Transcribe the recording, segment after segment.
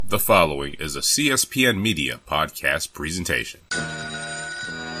The following is a CSPN Media podcast presentation. Good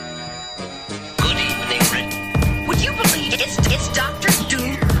evening, Rick. Would you believe it's Dr.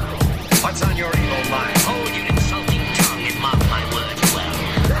 Doom? What's on your evil mind? Hold your insulting tongue and mark my words well.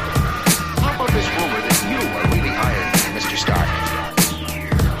 How about this rumor that you are really Iron Man, Mr. Stark?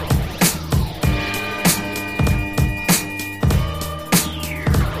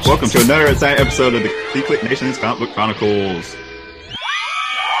 Welcome to another exciting episode of the Click Nation's Comic Book Chronicles.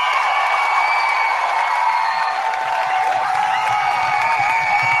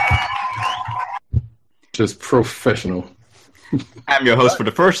 Just professional. I'm your host for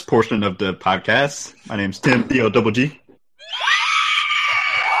the first portion of the podcast. My name's Tim Theo Double G.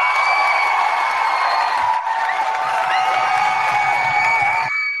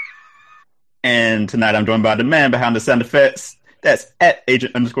 And tonight I'm joined by the man behind the sound effects. That's at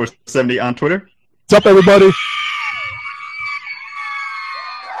Agent_70 on Twitter. What's up, everybody?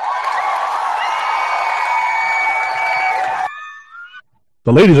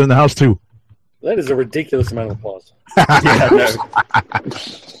 The ladies are in the house too. That is a ridiculous amount of applause. Yeah, no.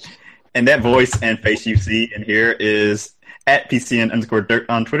 And that voice and face you see in here is at PCN_Dirt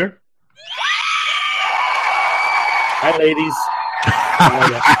on Twitter. Hi, ladies.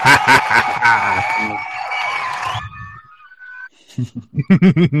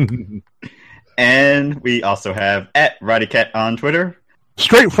 And we also have at RowdyCat on Twitter.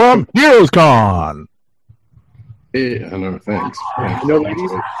 Straight from HeroesCon. Yeah, I know. Thanks. No,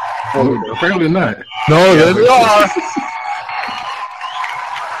 ladies? Oh, apparently not. No, there they are.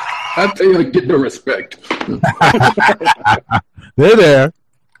 I tell you, I get no respect. They're there.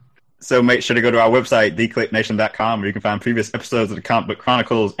 So make sure to go to our website, theclicknation.com, where you can find previous episodes of the Comic Book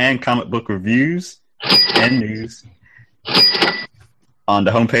Chronicles and comic book reviews and news. On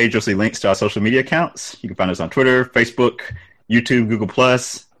the homepage, you'll see links to our social media accounts. You can find us on Twitter, Facebook, YouTube, Google+,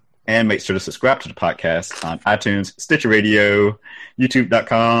 and make sure to subscribe to the podcast on iTunes, Stitcher Radio,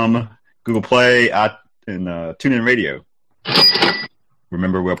 YouTube.com, Google Play, and TuneIn Radio.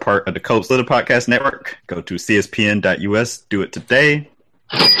 Remember, we're part of the Cold Slither Podcast Network. Go to cspn.us, do it today.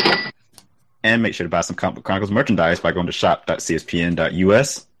 And make sure to buy some Comic Book Chronicles merchandise by going to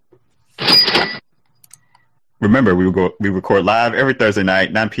shop.cspn.us. Remember, we record live every Thursday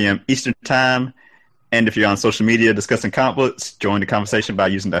night, 9 p.m. Eastern Time. And if you're on social media discussing comic books, join the conversation by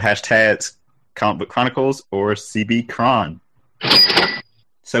using the hashtags Comic Book Chronicles or CBChron.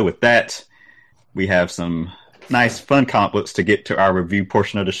 So with that, we have some nice, fun comic books to get to our review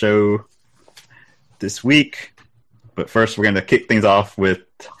portion of the show this week. But first, we're going to kick things off with,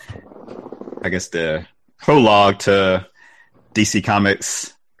 I guess, the prologue to DC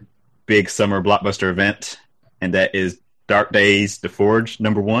Comics' big summer blockbuster event, and that is Dark Days, The Forge,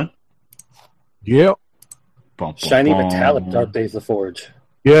 #1. Yep. Shiny metallic Dark Days, The Forge.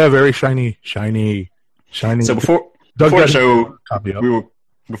 Yeah, very shiny. So before the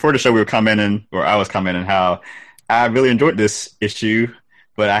show, we were commenting, or I was commenting, how I really enjoyed this issue,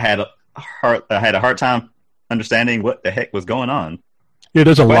 but I had a hard time understanding what the heck was going on. Yeah,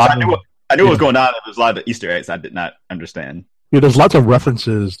 there's a lot. I knew what was going on. There was a lot of Easter eggs I did not understand. Yeah, there's lots of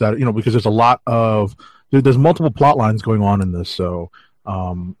references that, because there's a lot of there's multiple plot lines going on in this. So,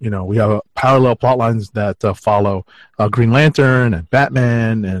 we have parallel plot lines that follow Green Lantern and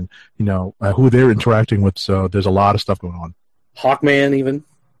Batman, and who they're interacting with. So there's a lot of stuff going on. Hawkman, even.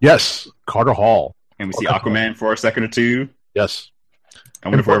 Yes, Carter Hall. And we see Aquaman for a second or two. Yes. I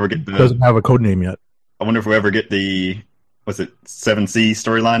wonder if we ever get doesn't have a code name yet. I wonder if we ever get the 7 Seas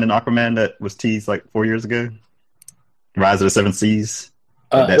storyline in Aquaman that was teased like 4 years ago. Rise of the 7 Seas.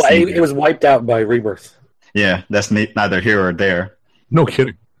 It was wiped out by Rebirth. Yeah, that's neither here or there. No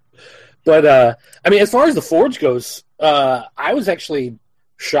kidding. But as far as The Forge goes, I was actually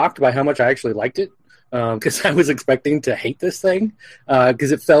shocked by how much I actually liked it. Because I was expecting to hate this thing,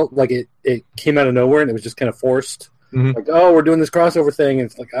 because it felt like it came out of nowhere and it was just kind of forced. Mm-hmm. Like, oh, we're doing this crossover thing,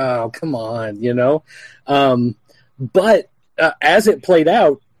 and it's like, oh, come on, But as it played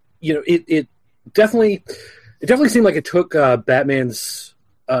out, it definitely seemed like it took Batman's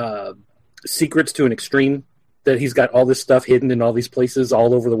secrets to an extreme. That he's got all this stuff hidden in all these places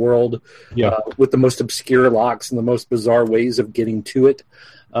all over the world, with the most obscure locks and the most bizarre ways of getting to it.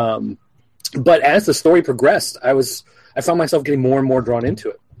 But as the story progressed, I found myself getting more and more drawn into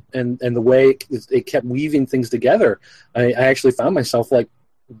it, and the way it kept weaving things together, I actually found myself like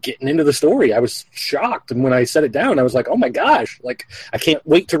getting into the story. I was shocked, and when I set it down, I was like, "Oh my gosh! Like I can't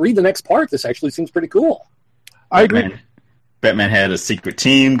wait to read the next part. This actually seems pretty cool." I agree. Batman had a secret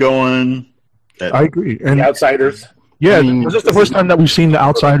team going. I agree. And the Outsiders. Yeah, was this the first time that we've seen the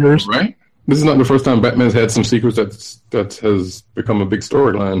Outsiders? Right. This is not the first time Batman's had some secrets that has become a big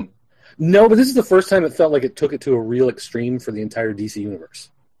storyline. No, but this is the first time it felt like it took it to a real extreme for the entire DC universe.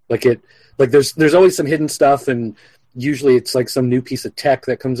 There's always some hidden stuff, and usually it's like some new piece of tech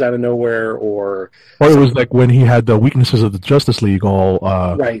that comes out of nowhere, or it was like when he had the weaknesses of the Justice League all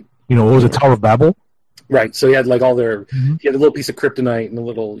right. What was it, Tower of Babel? Right. So he had like all their he had a little piece of kryptonite and a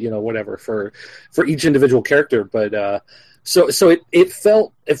little, whatever for each individual character, but so it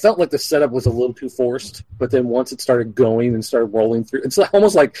felt like the setup was a little too forced, but then once it started going and started rolling through, it's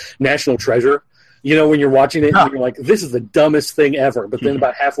almost like National Treasure. When you're watching it, and you're like, this is the dumbest thing ever. But then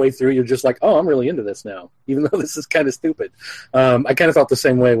about halfway through, you're just like, oh, I'm really into this now, even though this is kind of stupid. I kind of felt the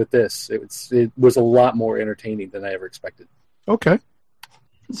same way with this. It was a lot more entertaining than I ever expected. Okay.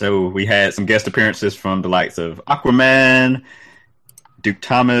 So we had some guest appearances from the likes of Aquaman, Duke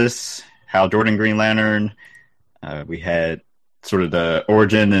Thomas, Hal Jordan, Green Lantern. We had sort of the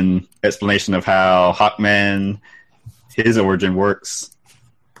origin and explanation of how Hawkman, his origin works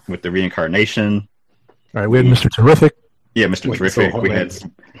with the reincarnation. All right, we had Mr. Terrific. Yeah, Mr. Terrific. We had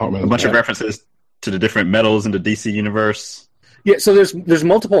a bunch of references to the different metals in the DC universe. Yeah, so there's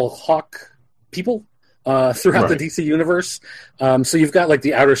multiple Hawk people throughout the DC universe. So you've got like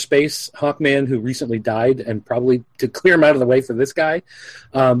the outer space Hawkman who recently died, and probably to clear him out of the way for this guy.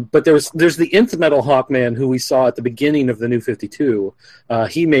 But there's the nth metal Hawkman who we saw at the beginning of the New 52.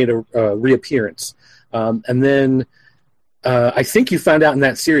 He made a reappearance, and then. I think you found out in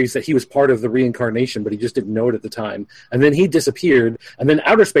that series that he was part of the reincarnation, but he just didn't know it at the time. And then he disappeared, and then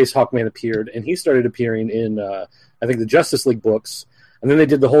Outer Space Hawkman appeared, and he started appearing in, I think, the Justice League books. And then they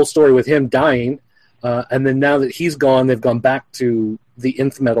did the whole story with him dying, and then now that he's gone, they've gone back to the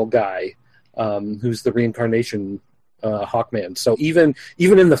nth metal guy, who's the reincarnation Hawkman. So even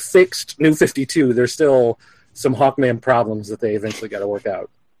in the fixed New 52, there's still some Hawkman problems that they eventually got to work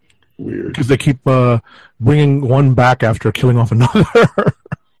out. Weird. Because they keep bringing one back after killing off another.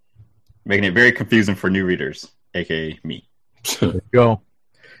 Making it very confusing for new readers, a.k.a. me. There you go.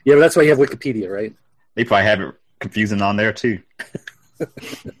 Yeah, but that's why you have Wikipedia, right? They probably have it confusing on there, too.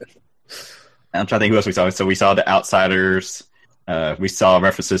 I'm trying to think who else we saw. So we saw the Outsiders. We saw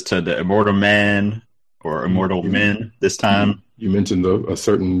references to the Immortal Man or Immortal Men this time. You mentioned a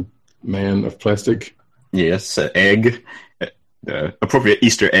certain man of plastic. Yes, an egg. The appropriate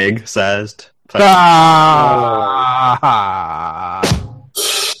Easter egg sized. Okay.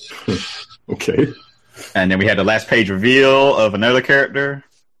 And then we had the last page reveal of another character.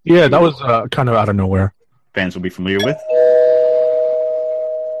 Yeah, that was kind of out of nowhere. Fans will be familiar with.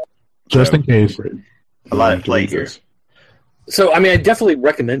 Just in case. A lot at play here. So, I mean, I definitely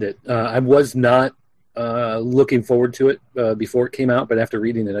recommend it. I was not looking forward to it before it came out, but after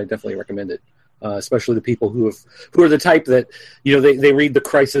reading it, I definitely recommend it. Especially the people who are the type that they read the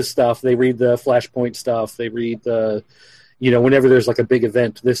Crisis stuff, they read the Flashpoint stuff, they read the whenever there's like a big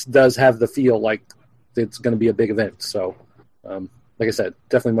event. This does have the feel like it's going to be a big event. So, like I said,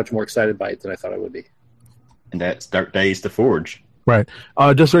 definitely much more excited by it than I thought I would be. And that's Dark Days to Forge. Right.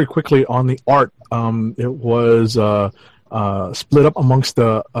 Just very quickly on the art, it was split up amongst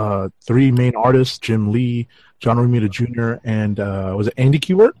the three main artists: Jim Lee, John Romita Jr., and was it Andy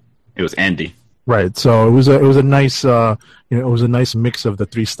Kubert? It was Andy. Right, so it was a nice it was a nice mix of the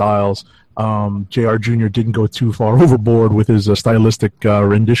three styles. JR Jr. didn't go too far overboard with his stylistic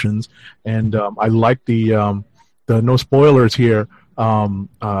renditions, and I like the no spoilers here.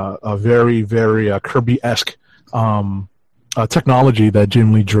 A very very Kirby-esque technology that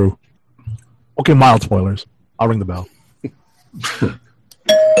Jim Lee drew. Okay, mild spoilers. I'll ring the bell.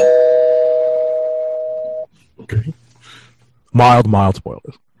 Okay, mild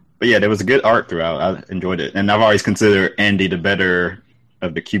spoilers. But yeah, there was a good art throughout. I enjoyed it. And I've always considered Andy the better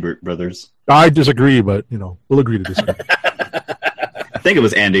of the Kubert brothers. I disagree, but, we'll agree to disagree. I think it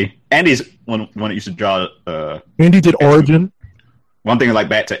was Andy. Andy's one that used to draw... Andy did X-Men. Origin. One thing like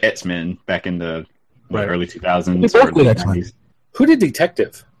back to X-Men back in the early 2000s. They both did early X-Men. 90s. Who did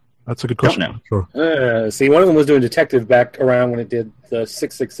Detective? That's a good question. Don't Sure. See, one of them was doing Detective back around when it did the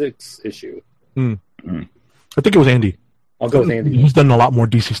 666 issue. I think it was Andy. I'll go with Andy. He's done a lot more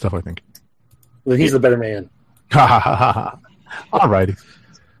DC stuff, I think. Well, he's the better man. All righty.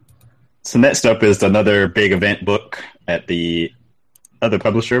 So next up is another big event book at the other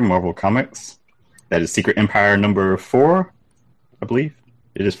publisher, Marvel Comics. That is Secret Empire number 4, I believe.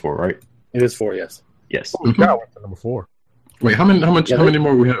 It is 4, right? It is 4, yes. Yes. Oh, yeah, we're at number 4. Wait, how many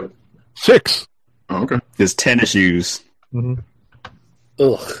more we have? 6. Oh, okay. There's 10 issues. Mm-hmm.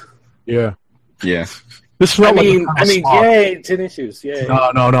 Ugh. Yeah. Yeah. This felt like a kind of slog. yay, 10 issues, yay. No.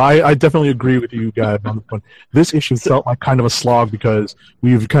 I definitely agree with you guys on the point. This issue felt like kind of a slog because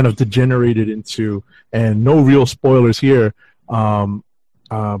we've kind of degenerated into, and no real spoilers here, but I'm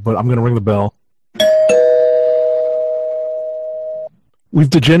going to ring the bell. We've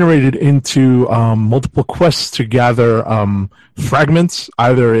degenerated into multiple quests to gather fragments.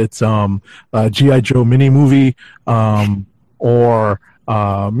 Either it's G.I. Joe mini movie, or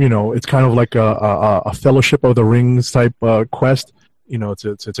it's kind of like a Fellowship of the Rings type quest.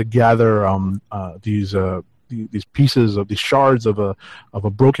 To gather these pieces of these shards of a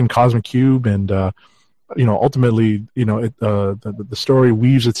broken cosmic cube, and ultimately, the story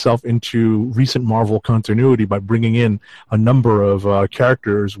weaves itself into recent Marvel continuity by bringing in a number of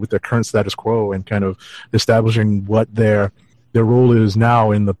characters with their current status quo and kind of establishing what their role is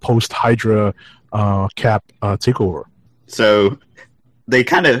now in the post-Hydra Cap takeover. So they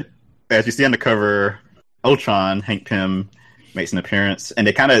kind of, as you see on the cover, Ultron, Hank Pym, makes an appearance, and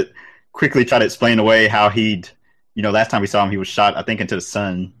they kind of quickly try to explain away how last time we saw him, he was shot, I think, into the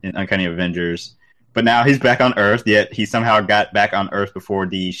sun in Uncanny Avengers. But now he's back on Earth, yet he somehow got back on Earth before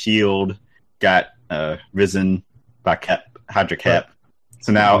the S.H.I.E.L.D. got risen by Hydra Cap.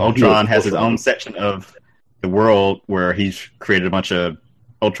 So now Ultron has his own section of the world where he's created a bunch of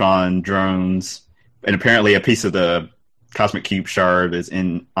Ultron drones, and apparently a piece of the Cosmic Cube shard is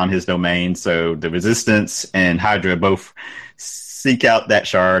on his domain. So the Resistance and Hydra both seek out that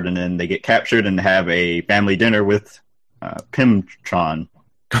shard, and then they get captured and have a family dinner with Pymtron.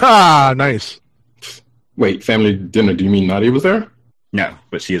 Ah, nice. Wait, family dinner? Do you mean Nadia was there? No,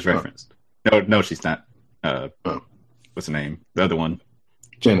 but she is referenced. No, she's not. What's her name? The other one.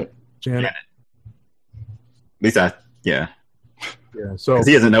 Janet. At least yeah. So 'cause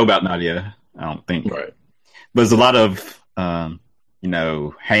he doesn't know about Nadia, I don't think. Right. But there's a lot of, Hank,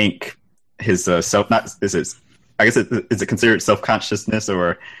 his is it considered self-consciousness,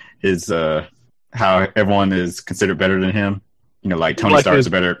 or his how everyone is considered better than him? Like Tony Stark's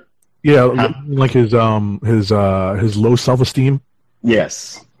better. Yeah, like his low self-esteem.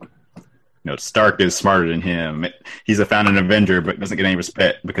 Yes. Stark is smarter than him. He's a founding Avenger, but doesn't get any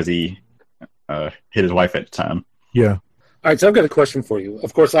respect because he hit his wife at the time. Yeah. All right, so I've got a question for you.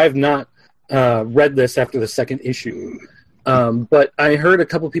 Of course, I have not read this after the second issue, but I heard a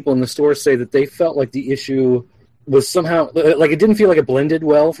couple people in the store say that they felt like the issue was somehow, like it didn't feel like it blended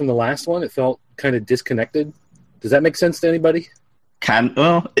well from the last one. It felt kind of disconnected. Does that make sense to anybody?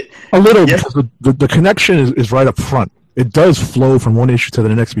 A little, yes. Because the connection is right up front. It does flow from one issue to the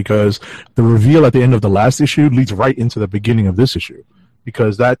next because the reveal at the end of the last issue leads right into the beginning of this issue.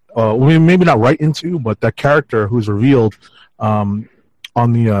 Because that, maybe not right into, but that character who's revealed on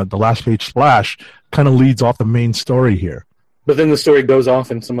the last page splash kind of leads off the main story here. But then the story goes off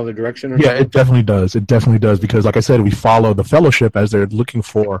in some other direction? Yeah, it definitely does. It definitely does because, like I said, we follow the Fellowship as they're looking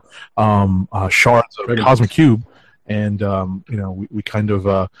for shards of the Cosmic Cube. And we kind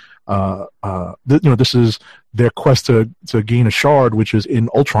of this is their quest to gain a shard, which is in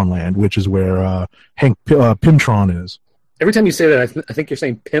Ultron Land, which is where Hank Pymtron is. Every time you say that, I think you're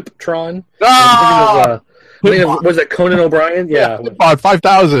saying Pimptron. Ah! Was that Conan O'Brien? Yeah.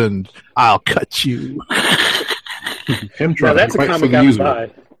 5,000. I'll cut you. Pymtron. Now that's a comic I would buy.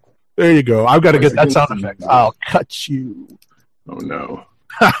 There you go. I've got to get that sound effect. I'll cut you. Oh no.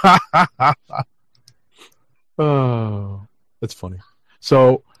 Oh, that's funny.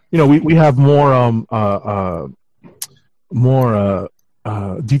 So we have more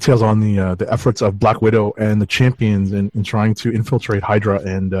details on the efforts of Black Widow and the Champions in trying to infiltrate Hydra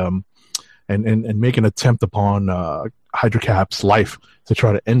and make an attempt upon Hydra Cap's life to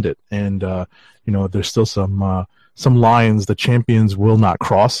try to end it. And there's still some lines the Champions will not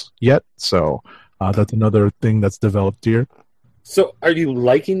cross yet. So that's another thing that's developed here. So are you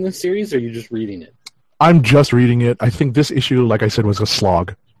liking the series, or are you just reading it? I'm just reading it. I think this issue, like I said, was a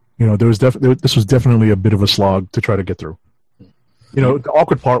slog. This was definitely a bit of a slog to try to get through. The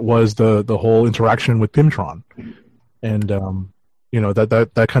awkward part was the whole interaction with Pymtron, and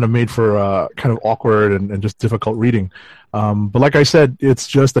that kind of made for kind of awkward and just difficult reading. But like I said, it's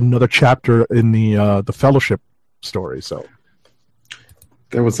just another chapter in the Fellowship story. So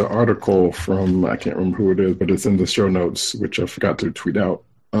there was an article from, I can't remember who it is, but it's in the show notes, which I forgot to tweet out.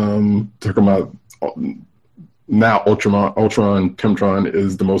 Talking about now Ultron Pymtron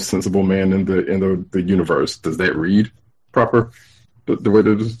is the most sensible man in the universe. Does that read proper? The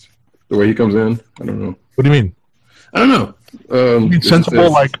way he comes in? I don't know. What do you mean? I don't know.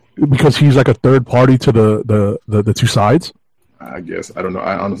 Sensible, like because he's like a third party to the two sides. I guess I don't know.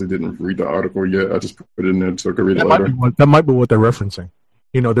 I honestly didn't read the article yet. I just put it in there so I could read it later. That might be what they're referencing.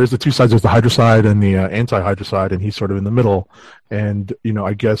 there's the two sides. There's the Hydra side and the anti-Hydra side, and he's sort of in the middle. And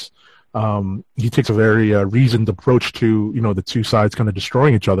I guess he takes a very reasoned approach to the two sides kind of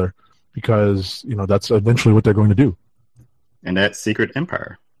destroying each other, because that's eventually what they're going to do. And that's Secret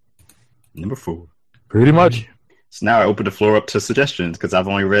Empire, number 4. Pretty much. So now I open the floor up to suggestions, because I've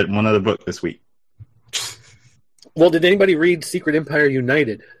only read one other book this week. Well, did anybody read Secret Empire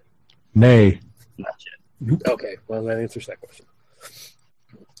United? Nay. Not yet. Okay, well, that answers that question.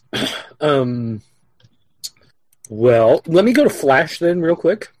 Well, let me go to Flash then real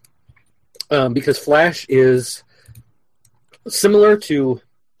quick, because Flash is similar to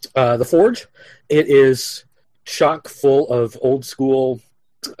The Forge. It is chock full of old school,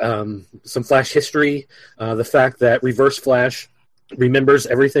 some Flash history, the fact that Reverse Flash remembers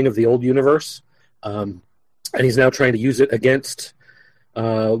everything of the old universe, and he's now trying to use it against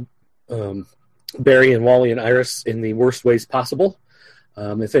Barry and Wally and Iris in the worst ways possible.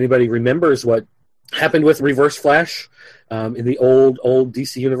 If anybody remembers what happened with Reverse Flash in the old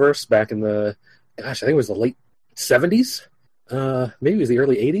DC universe back in the, I think it was the late 70s, maybe it was the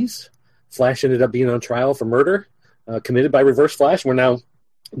early 80s, Flash ended up being on trial for murder committed by Reverse Flash. We're now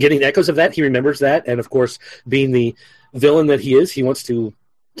getting echoes of that. He remembers that, and of course, being the villain that he is, he wants to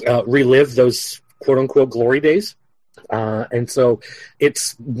relive those quote-unquote glory days. And so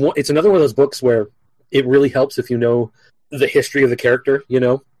it's another one of those books where it really helps if you know the history of the character,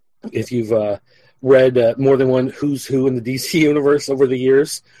 if you've read more than one Who's Who in the DC universe over the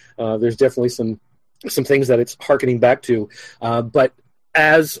years. There's definitely some things that it's hearkening back to. But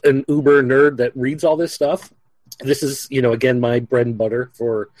as an uber nerd that reads all this stuff, this is, again, my bread and butter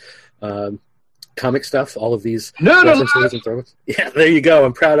for comic stuff, all of these references and throws. Yeah, there you go.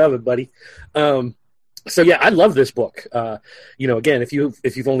 I'm proud of it, buddy. So yeah, I love this book. Again, if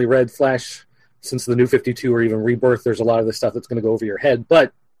you've only read Flash since the New 52 or even Rebirth, there's a lot of this stuff that's going to go over your head.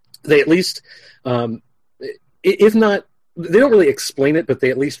 But they at least, if not, they don't really explain it, but they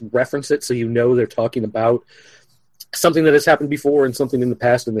at least reference it so they're talking about something that has happened before and something in the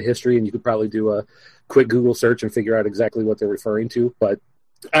past in the history, and you could probably do a quick Google search and figure out exactly what they're referring to. But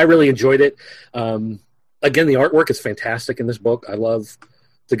I really enjoyed it. Again, the artwork is fantastic in this book. I love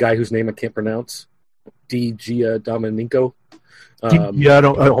the guy whose name I can't pronounce, Di Giandomenico.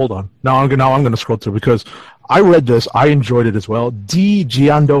 Hold on. Now I'm going to scroll through, because I read this. I enjoyed it as well. Di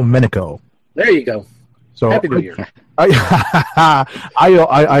Giandomenico. There you go. So Happy New Year. I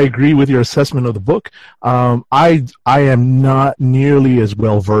agree with your assessment of the book. I am not nearly as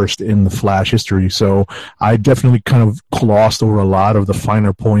well versed in the Flash history, so I definitely kind of glossed over a lot of the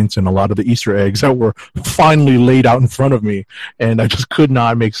finer points and a lot of the Easter eggs that were finally laid out in front of me, and I just could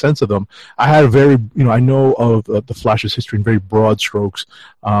not make sense of them. I had a very, I know of the Flash's history in very broad strokes.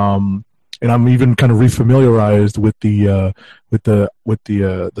 And I'm even kind of refamiliarized with the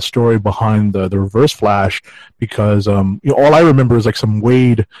story behind the Reverse Flash, because all I remember is like some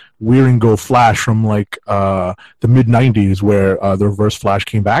Wade Wieringo Flash from like the mid '90s, where the Reverse Flash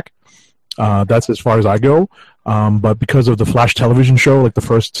came back. That's as far as I go. But because of the Flash television show, like the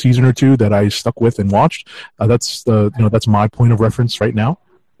first season or two that I stuck with and watched, that's my point of reference right now.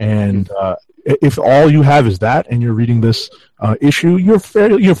 And if all you have is that, and you're reading this issue, you're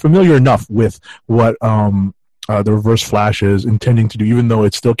familiar enough with what the Reverse Flash is intending to do, even though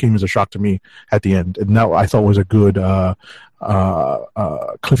it still came as a shock to me at the end. And that I thought was a good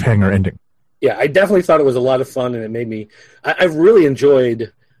cliffhanger ending. Yeah, I definitely thought it was a lot of fun, and it made me. I've really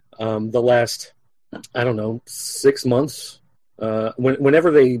enjoyed the last, 6 months. Whenever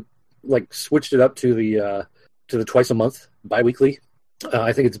they like switched it up to the twice a month, biweekly,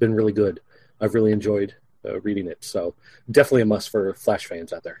 I think it's been really good. I've really enjoyed reading it, so definitely a must for Flash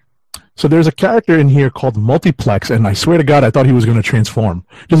fans out there. So there's a character in here called Multiplex, and I swear to God, I thought he was going to transform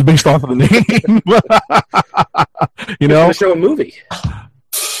just based off of the name. To show a movie.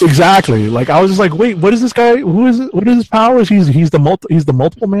 Exactly. Like I was just like, wait, what is this guy? Who is it? What is his powers? He's the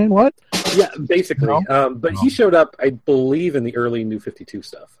multiple man. What? Yeah, basically. But he showed up, I believe, in the early New 52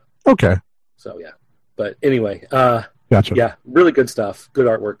 stuff. Okay. So yeah, but anyway, gotcha. Yeah, really good stuff. Good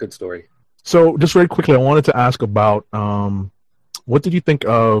artwork. Good story. So just very quickly, I wanted to ask about what did you think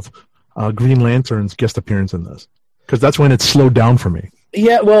of Green Lantern's guest appearance in this? Because that's when it slowed down for me.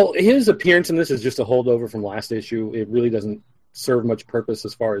 Yeah, well, his appearance in this is just a holdover from last issue. It really doesn't serve much purpose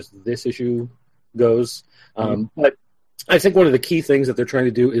as far as this issue goes. But I think one of the key things that they're trying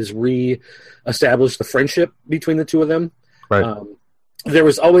to do is re-establish the friendship between the two of them. Right. There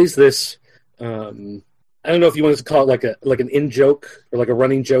was always this. I don't know if you want to call it like an in-joke or like a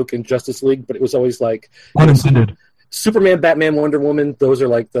running joke in Justice League, but it was always like unintended. Superman, Batman, Wonder Woman. Those are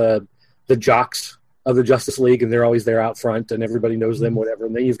like the jocks of the Justice League, and they're always there out front, and everybody knows them, whatever.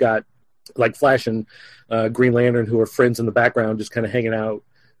 And then you've got like Flash and Green Lantern, who are friends in the background, just kind of hanging out.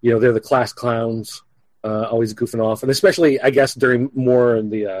 They're the class clowns, always goofing off, and especially, I guess, during more in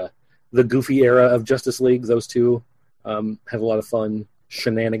the goofy era of Justice League, those two have a lot of fun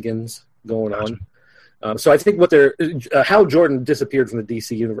shenanigans going on. So I think Hal Jordan disappeared from the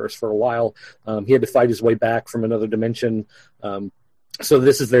DC universe for a while. He had to fight his way back from another dimension. So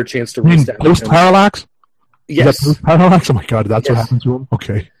this is their chance to reestablish Post Parallax? Yes. Post Parallax? Oh my god, that's what happened to him?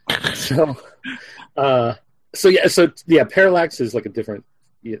 Okay. So Parallax is like a different.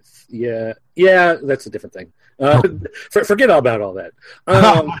 Yeah, that's a different thing. Forget all about all that.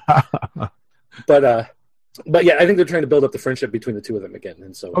 But yeah, I think they're trying to build up the friendship between the two of them again,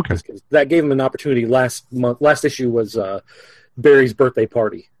 and so that gave them an opportunity. Last issue was Barry's birthday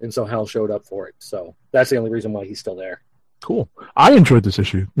party, and so Hal showed up for it. So that's the only reason why he's still there. Cool. I enjoyed this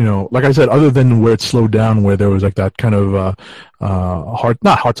issue. Like I said, other than where it slowed down, where there was like that kind of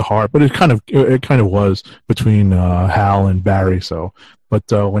not heart to heart, but it kind of was between Hal and Barry. So, but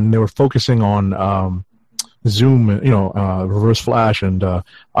when they were focusing on Zoom, Reverse Flash and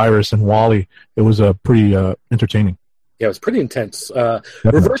Iris and Wally, it was pretty entertaining. Yeah, it was pretty intense.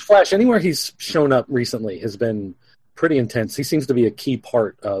 Reverse Flash, anywhere he's shown up recently, has been pretty intense. He seems to be a key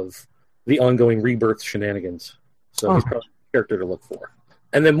part of the ongoing Rebirth shenanigans. So he's probably a character to look for.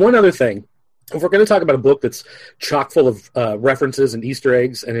 And then one other thing, if we're going to talk about a book that's chock full of references and Easter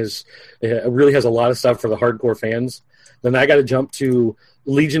eggs and really has a lot of stuff for the hardcore fans, then I got to jump to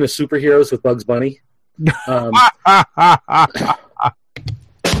Legion of Superheroes with Bugs Bunny.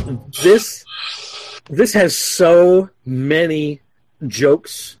 This has so many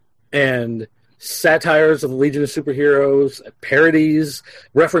jokes and satires of the Legion of Superheroes, parodies,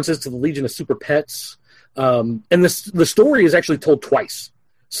 references to the Legion of Super Pets. And the story is actually told twice.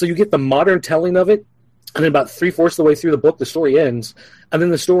 So you get the modern telling of it, and then about 3/4 of the way through the book, the story ends, and then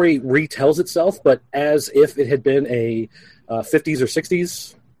the story retells itself, but as if it had been a 50s or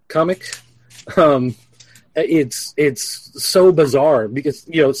 60s comic. It's so bizarre because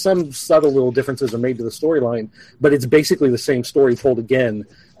some subtle little differences are made to the storyline, but it's basically the same story told again,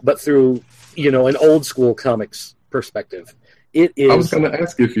 but through an old school comics perspective. It is. I was going to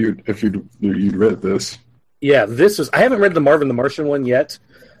ask if you'd read this. Yeah, I haven't read the Marvin the Martian one yet.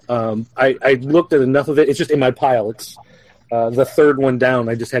 I looked at enough of it. It's just in my pile. It's the third one down.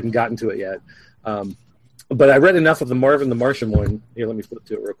 I just hadn't gotten to it yet. But I read enough of the Marvin the Martian one. Here, let me flip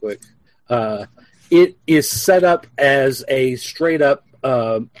to it real quick. It is set up as a straight up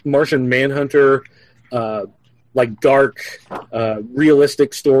Martian Manhunter, like dark,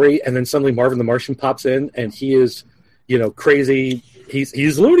 realistic story, and then suddenly Marvin the Martian pops in, and he is, crazy.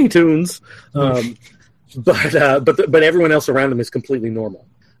 He's Looney Tunes, but everyone else around him is completely normal.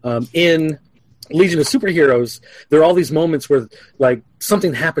 In Legion of Superheroes, there are all these moments where like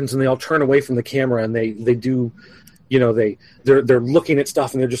something happens and they all turn away from the camera and they do. They're looking at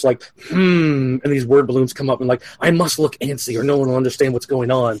stuff and they're just like, and these word balloons come up and like, I must look antsy or no one will understand what's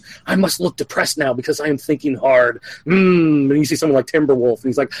going on. I must look depressed now because I am thinking hard. And you see someone like Timberwolf and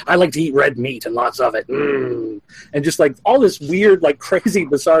he's like, I like to eat red meat and lots of it. And just like all this weird, like crazy,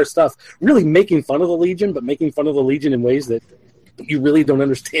 bizarre stuff, really making fun of the Legion, but making fun of the Legion in ways that you really don't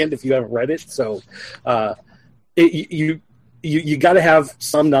understand if you haven't read it. So you got to have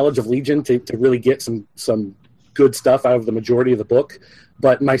some knowledge of Legion to really get some good stuff out of the majority of the book.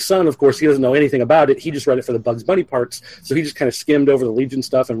 But my son, of course, he doesn't know anything about it. He just read it for the Bugs Bunny parts. So he just kind of skimmed over the Legion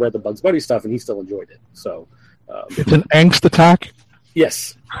stuff and read the Bugs Bunny stuff, and he still enjoyed it. So it's an angst attack?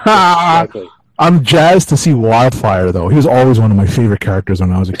 Yes. Exactly. I'm jazzed to see Wildfire, though. He was always one of my favorite characters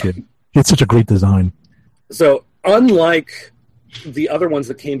when I was a kid. He had such a great design. So unlike the other ones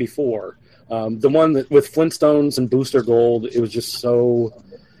that came before, the one that with Flintstones and Booster Gold, it was just so...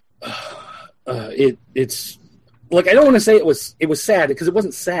 it's... Like, I don't want to say it was sad, because it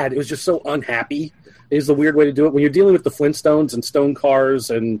wasn't sad. It was just so unhappy is the weird way to do it. When you're dealing with the Flintstones and stone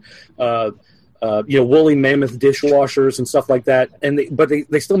cars and, woolly mammoth dishwashers and stuff like that, but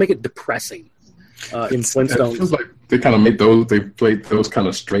they still make it depressing in Flintstones. It feels like they kind of they played those kind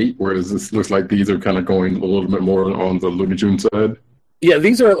of straight, whereas this looks like these are kind of going a little bit more on the Looney Tunes side. Yeah,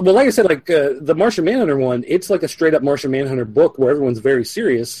 these are, well, like I said, like the Martian Manhunter one, it's like a straight-up Martian Manhunter book where everyone's very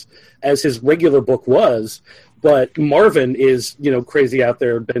serious, as his regular book was. But Marvin is, crazy out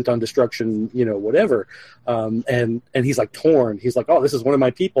there, bent on destruction, whatever. And he's like torn. He's like, oh, this is one of my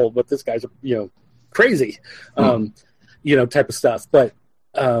people, but this guy's, crazy, type of stuff. But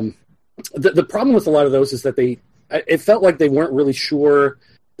the problem with a lot of those is that it felt like they weren't really sure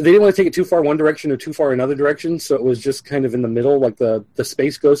they didn't want to take it too far one direction or too far another direction, so it was just kind of in the middle, like the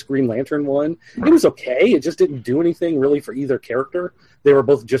Space Ghost Green Lantern one. It was okay. It just didn't do anything really for either character. They were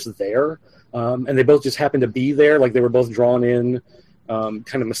both just there, and they both just happened to be there. Like they were both drawn in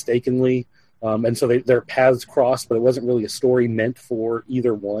kind of mistakenly, and so their paths crossed, but it wasn't really a story meant for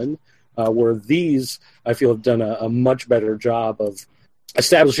either one. Where these, I feel, have done a much better job of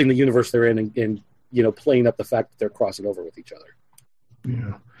establishing the universe they're in and playing up the fact that they're crossing over with each other.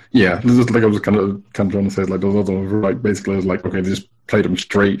 Yeah. This is like I was kind of trying to say, like those other ones were like basically like, okay, they just played them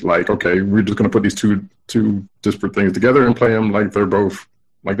straight. Like, okay, we're just going to put these two disparate things together and play them like they're both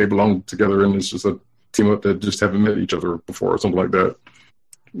like they belong together, and it's just a team up that just haven't met each other before or something like that.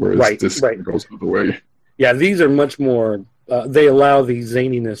 Whereas this goes the other way. Yeah, these are much more. They allow the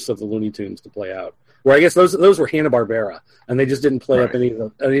zaniness of the Looney Tunes to play out. Where I guess those were Hanna-Barbera, and they just didn't play up any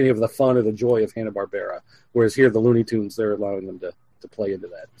of the fun or the joy of Hanna-Barbera. Whereas here, the Looney Tunes, they're allowing them to play into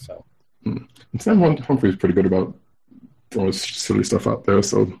that. So, Sam Humphrey's pretty good about throwing silly stuff out there.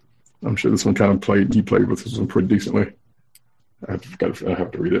 So I'm sure this one kind of played with this one pretty decently. I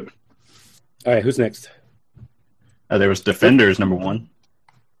have to read it. All right, who's next? There was Defenders #1.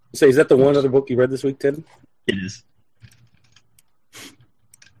 So is that the one other book you read this week, Tim? It is.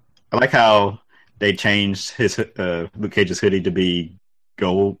 I like how they changed his Luke Cage's hoodie to be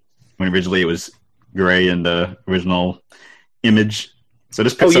gold when originally it was gray in the original image. So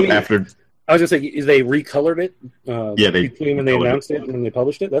this picks up after. I was going to say they recolored it. Between when they announced it and when they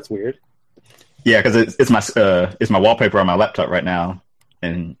published it. That's weird. Yeah, because it's my wallpaper on my laptop right now,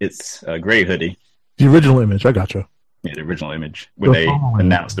 and it's a gray hoodie. The original image, I gotcha. Yeah, the original image when they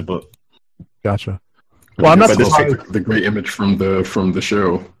announced the book. Gotcha. Well, I'm not the gray image from the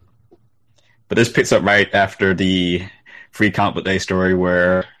show. But this picks up right after the Free Comic Book Day story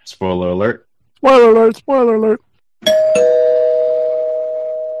where, spoiler alert,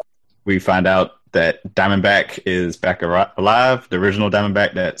 we find out that Diamondback is back alive. The original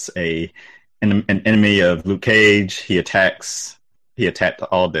Diamondback, that's an enemy of Luke Cage. He attacked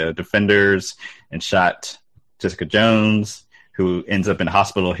all the Defenders and shot Jessica Jones, who ends up in the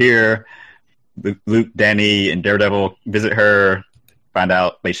hospital here. Luke, Danny, and Daredevil visit her, find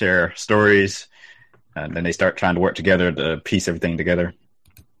out they share stories, and then they start trying to work together to piece everything together.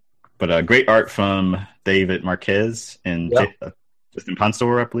 But great art from David Marquez and Justin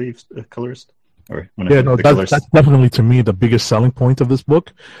Ponsor, I believe, the colorist. That's definitely, to me, the biggest selling point of this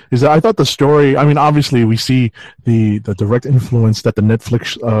book is that I thought the story, I mean, obviously we see the direct influence that the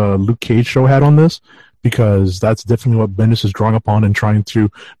Netflix Luke Cage show had on this, because that's definitely what Bendis is drawing upon and trying to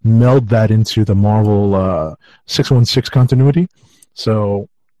meld that into the Marvel 616 continuity. So,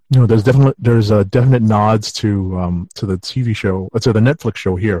 there's definite nods to the TV show, to the Netflix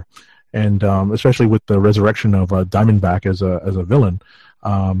show here, and especially with the resurrection of Diamondback as a villain.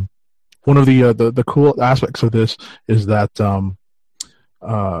 One of the cool aspects of this is that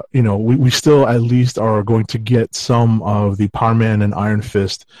we still at least are going to get some of the Power Man and Iron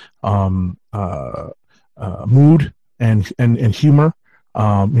Fist mood and humor.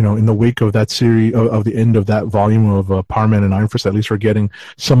 In the wake of that series of the end of that volume of Power Man and Iron Fist, at least we're getting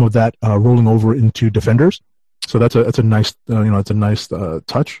some of that rolling over into Defenders. So that's a nice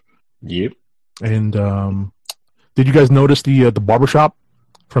touch. Yep. And did you guys notice the barbershop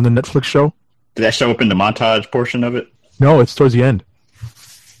from the Netflix show? Did that show up in the montage portion of it? No, it's towards the end.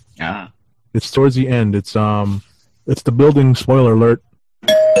 Ah. It's towards the end. It's the building, spoiler alert.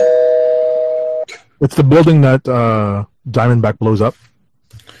 It's the building that Diamondback blows up.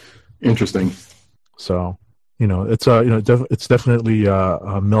 Interesting. So, it's definitely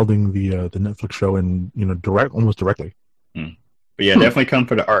melding the Netflix show in, almost directly. But yeah, definitely come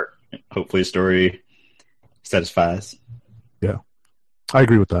for the art. Hopefully the story satisfies. Yeah. I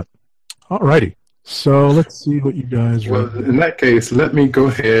agree with that. Alrighty. So let's see what you guys read. Well, in that case, let me go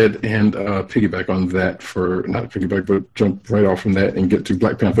ahead and piggyback on that not piggyback, but jump right off from that and get to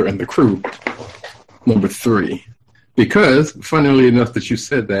Black Panther and the Crew, #3. Because, funnily enough that you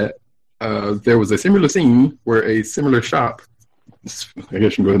said that, there was a similar scene where a similar shop, I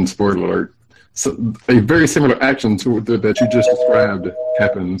guess you can go ahead and spoiler alert, so a very similar action to that you just described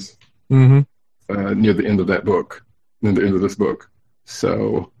happens near the end of that book, near the end of this book.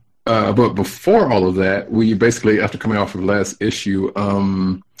 So, but before all of that, we basically, after coming off of last issue,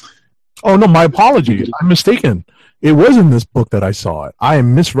 oh no, my apologies. I'm mistaken. It was in this book that I saw it. I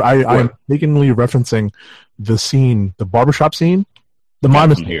am mistakenly referencing the scene, the barbershop scene.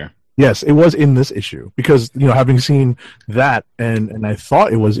 Here. Yes, it was in this issue because having seen that, and I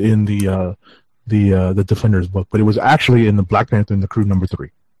thought it was in the Defenders book, but it was actually in the Black Panther and the Crew #3.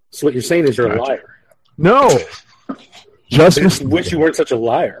 So what you're saying is you're a liar. No. Wish you weren't such a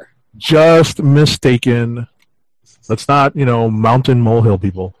liar. Just mistaken. Let's not, mountain molehill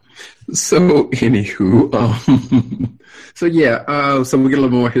people. So, anywho, so we get a little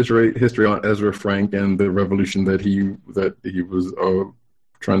more history on Ezra Frank and the revolution that he was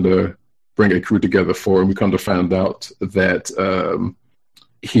trying to bring a crew together for, and we come to find out that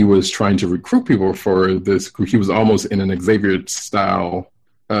he was trying to recruit people for this crew. He was almost in an Xavier style,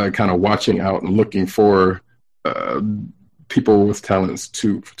 kind of watching out and looking for people with talents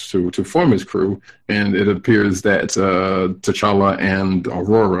to form his crew, and it appears that T'Challa and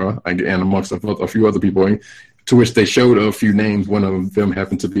Aurora, and amongst a few other people, to which they showed a few names. One of them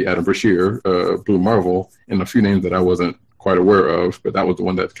happened to be Adam Brashear, Blue Marvel, and a few names that I wasn't quite aware of, but that was the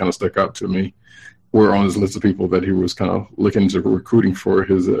one that kind of stuck out to me. Were on his list of people that he was kind of looking to recruiting for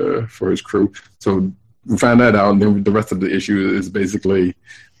his crew. So we find that out, and then the rest of the issue is basically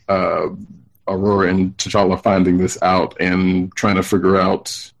Aurora and T'Challa finding this out and trying to figure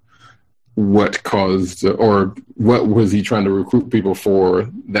out what caused, or what was he trying to recruit people for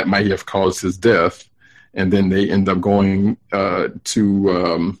that might have caused his death. And then they end up going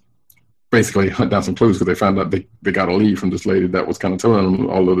to basically hunt down some clues, because they found out they got a lead from this lady that was kind of telling them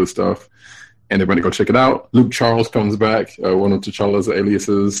all of this stuff. And they're going to go check it out. Luke Charles comes back, one of T'Challa's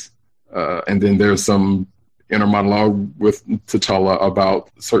aliases. And then there's some inner monologue with T'Challa about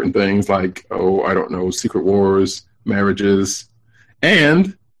certain things like, I don't know, secret wars, marriages,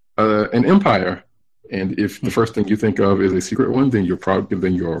 and an empire. And if the first thing you think of is a secret one, then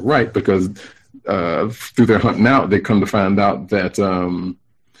you're right, because through their hunting out, they come to find out that from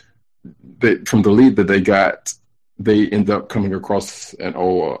the lead that they got, they end up coming across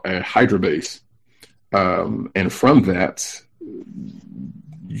a Hydra base. And from that,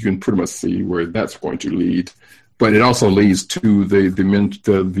 you can pretty much see where that's going to lead. But it also leads to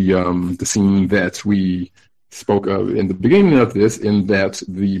the scene that we spoke of in the beginning of this, in that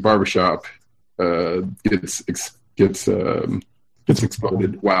the barbershop gets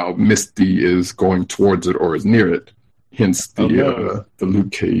exploded while Misty is going towards it or is near it. Hence the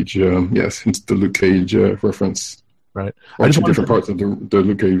Luke Cage. Hence the Luke Cage reference. Right. Or two different parts of the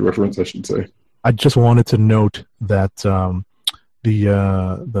Luke Cage reference, I should say. I just wanted to note that the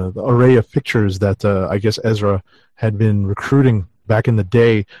array of pictures that I guess Ezra had been recruiting back in the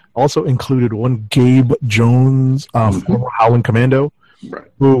day also included one Gabe Jones, former Howling Commando, right,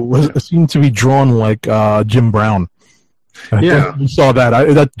 who seemed to be drawn like Jim Brown. I saw that.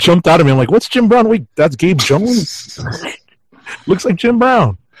 That jumped out at me. I'm like, what's Jim Brown? Wait, that's Gabe Jones? Looks like Jim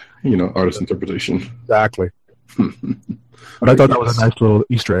Brown. Artist interpretation. Exactly. But I thought that was a nice little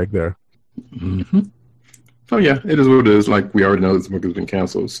Easter egg there. Mm-hmm. So yeah, it is what it is. Like, we already know this book has been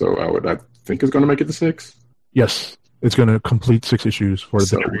canceled, so I think it's going to make it to 6. Yes, it's going to complete 6 issues for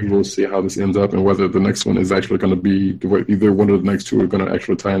so we will see how this ends up, and whether the next one is actually going to be either one of the next 2 are going to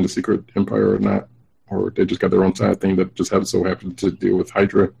actually tie into Secret Empire or not, or they just got their own side thing that just so happened to deal with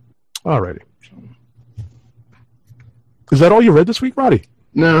Hydra. Alrighty. Is that all you read this week, Roddy?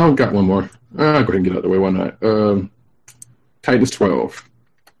 No, I've got one more. I'll go ahead and get out of the way. Why not? Titans 12.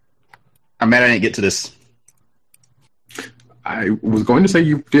 I'm mad I didn't get to this. I was going to say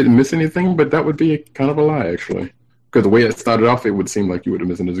you didn't miss anything, but that would be kind of a lie, actually. Because the way it started off, it would seem like you would have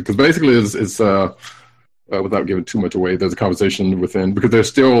missed anything. Because basically, it's without giving too much away, there's a conversation within, because there's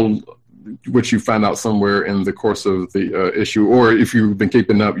still, which you find out somewhere in the course of the issue, or if you've been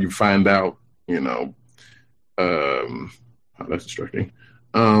keeping up, you find out, that's distracting.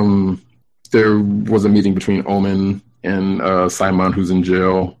 There was a meeting between Omen and Simon, who's in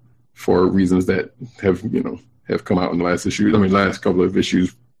jail for reasons that have come out in the last couple of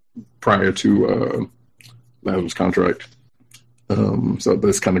issues prior to Lazarus' contract. So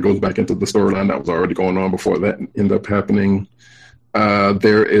this kind of goes back into the storyline that was already going on before that ended up happening.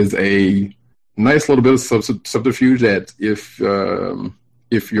 There is a nice little bit of subterfuge that if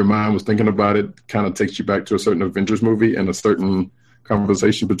your mind was thinking about it, kind of takes you back to a certain Avengers movie and a certain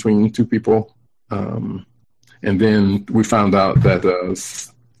conversation between 2 people. And then we found out that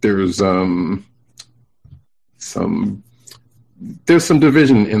there's some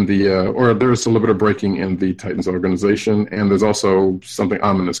division in or there's a little bit of breaking in the Titans organization, and there's also something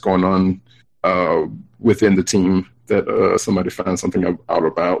ominous going on within the team that somebody found something out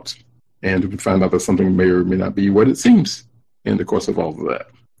about, and we find out that something may or may not be what it seems in the course of all of that,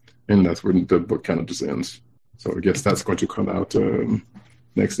 and that's where the book kind of just ends. So I guess that's going to come out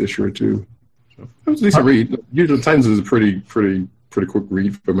next issue or 2. So it was a decent read. Usually Titans is a pretty quick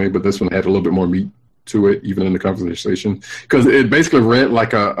read for me, but this one had a little bit more meat to it, even in the conversation, because it basically read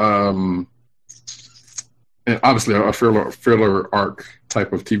like obviously a filler arc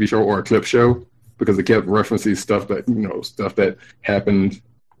type of TV show or a clip show, because it kept referencing stuff that happened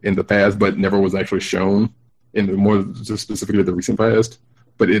in the past but never was actually shown in the more just specifically the recent past.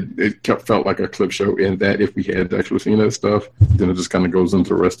 But it felt like a clip show in that if we had actually seen that stuff, then it just kind of goes into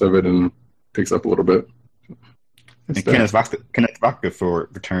the rest of it and picks up a little bit. And Kenneth Rockefeller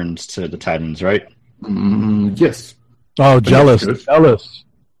returns to the Titans, right? Yes. Oh, jealous. Jealous.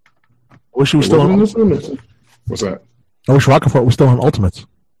 I wish he was still on Ultimates. What's that? I wish Rockefeller was still on Ultimates.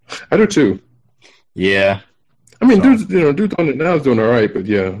 I do too. Yeah. I mean, dude on it now is doing all right, but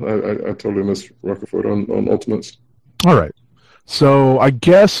yeah, I totally miss Rockefeller on Ultimates. All right. So I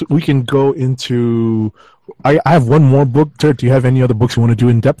guess we can go into. I have one more book. Do you have any other books you want to do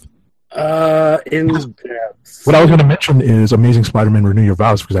in depth? In depth. What I was going to mention is Amazing Spider-Man: Renew Your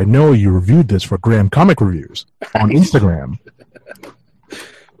Vows, because I know you reviewed this for Graham Comic Reviews on Instagram.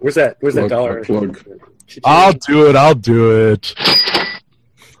 Where's that dollar? Plug. I'll do it.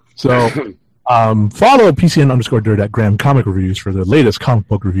 So, follow PCN_Dirt at Graham Comic Reviews for the latest comic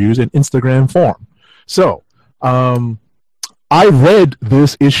book reviews in Instagram form. So, I read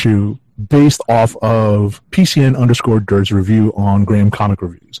this issue based off of PCN_Dirt's review on Graham Comic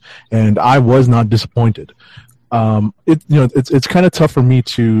Reviews, and I was not disappointed. It's kind of tough for me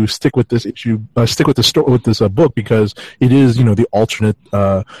to stick with this issue, stick with this book, because it is the alternate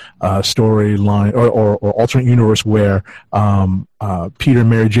storyline or alternate universe where Peter and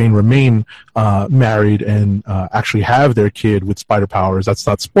Mary Jane remain married and actually have their kid with spider powers. That's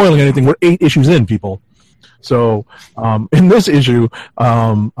not spoiling anything. We're 8 issues in, people. So in this issue,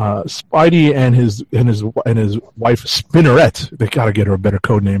 Spidey and his wife Spinneret, they gotta get her a better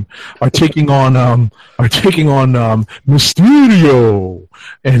code name, are taking on Mysterio,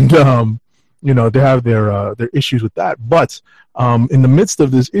 and they have their issues with that. But in the midst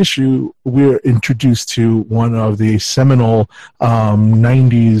of this issue, we're introduced to one of the seminal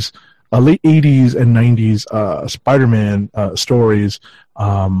 '90s. Late 80s and 90s Spider-Man stories,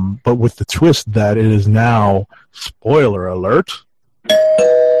 but with the twist that it is now, spoiler alert,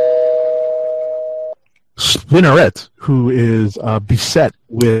 Spinneret, who is beset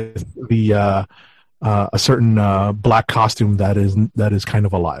with a certain black costume that is kind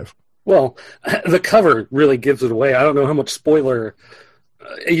of alive. Well, the cover really gives it away. I don't know how much spoiler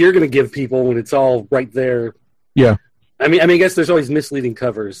you're going to give people when it's all right there. Yeah. I mean, I guess there's always misleading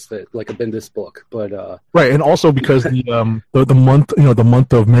covers that like a Bendis book, but right, and also because the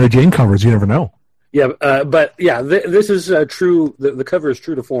month of Mary Jane covers, you never know. Yeah, but yeah, this is true. The cover is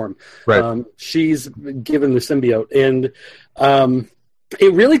true to form. Right. She's given the symbiote, and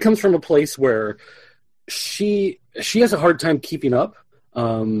it really comes from a place where she has a hard time keeping up.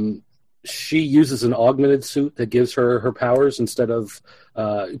 She uses an augmented suit that gives her powers instead of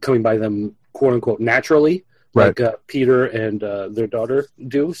coming by them, quote unquote, naturally. Right. Like Peter and their daughter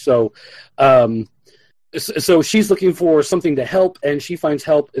do. So she's looking for something to help, and she finds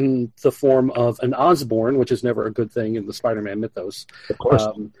help in the form of an Osborn, which is never a good thing in the Spider-Man mythos. Of course.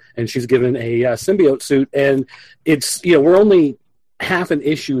 And she's given a symbiote suit, and it's we're only half an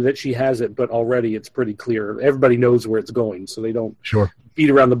issue that she has it, but already it's pretty clear. Everybody knows where it's going, so they don't beat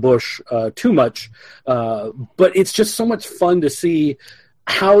around the bush too much. But it's just so much fun to see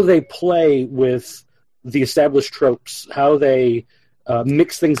how they play with the established tropes, how they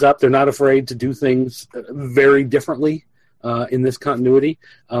mix things up. They're not afraid to do things very differently in this continuity.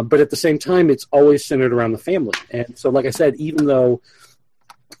 But at the same time, it's always centered around the family. And so, like I said, even though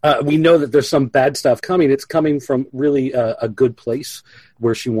we know that there's some bad stuff coming, it's coming from really a good place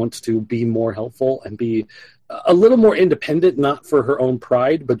where she wants to be more helpful and be a little more independent, not for her own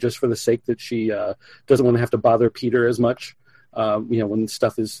pride, but just for the sake that she doesn't want to have to bother Peter as much. When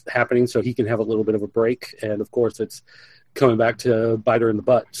stuff is happening, so he can have a little bit of a break. And of course, it's coming back to bite her in the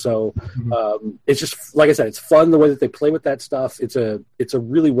butt. So it's just, like I said, it's fun the way that they play with that stuff. It's a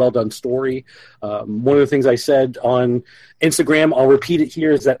really well done story. One of the things I said on Instagram, I'll repeat it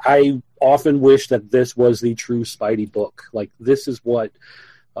here, is that I often wish that this was the true Spidey book. Like, this is what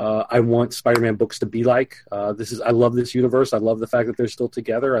I want Spider-Man books to be like. I love this universe. I love the fact that they're still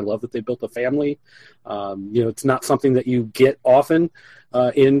together. I love that they built a family. It's not something that you get often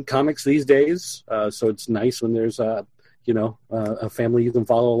in comics these days. So it's nice when there's a family you can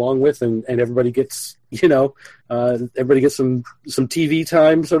follow along with, and everybody gets some TV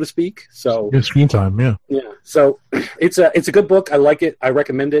time, so to speak. So screen time, yeah. So it's a good book. I like it. I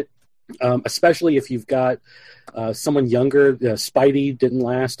recommend it. Especially if you've got someone younger. Spidey didn't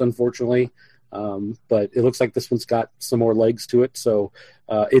last, unfortunately, but it looks like this one's got some more legs to it. So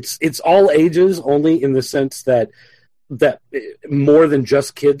it's all ages, only in the sense that that more than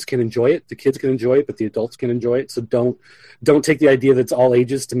just kids can enjoy it. The kids can enjoy it, but the adults can enjoy it. So don't take the idea that it's all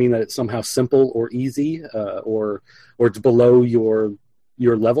ages to mean that it's somehow simple or easy, or it's below your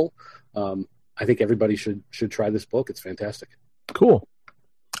level. I think everybody should try this book. It's fantastic. Cool.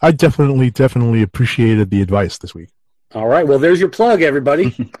 I definitely appreciated the advice this week. All right. Well, there's your plug,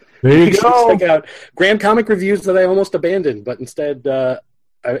 everybody. There you go. Check out Grand Comic Reviews that I almost abandoned, but instead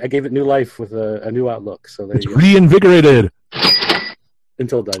I gave it new life with a new outlook. So there it's you go. reinvigorated.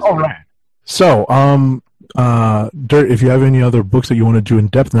 Until it does. All right. So, Dirt, if you have any other books that you want to do in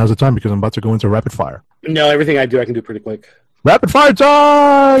depth, now's the time, because I'm about to go into rapid fire. No, everything I do, I can do pretty quick. Rapid fire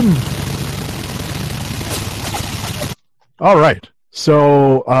time! All right.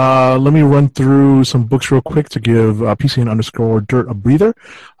 So let me run through some books real quick to give PCN_Dirt a breather.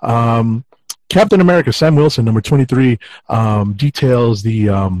 Captain America, Sam Wilson, number 23, details the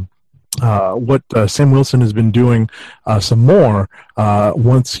what Sam Wilson has been doing some more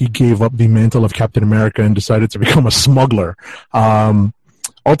once he gave up the mantle of Captain America and decided to become a smuggler.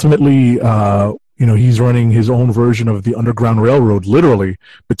 Ultimately, he's running his own version of the Underground Railroad, literally,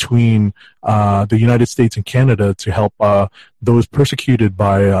 between the United States and Canada to help those persecuted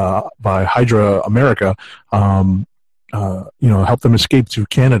by Hydra America, help them escape to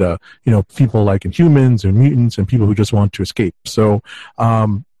Canada. People like Inhumans and mutants and people who just want to escape. So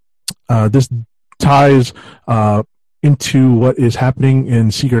this ties into what is happening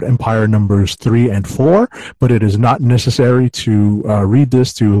in Secret Empire numbers 3 and 4, but it is not necessary to read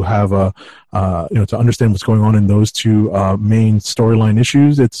this to have to understand what's going on in those two main storyline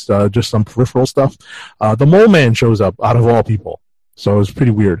issues. It's just some peripheral stuff. The Mole Man shows up out of all people, so it's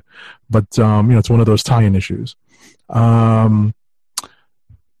pretty weird, but it's one of those tie-in issues.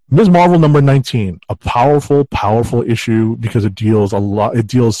 Ms. Marvel number 19, a powerful issue because it deals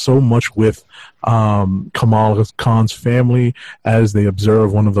so much with Kamala Khan's family as they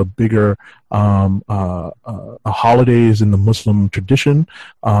observe one of the bigger holidays in the Muslim tradition.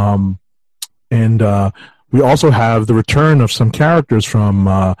 And we also have the return of some characters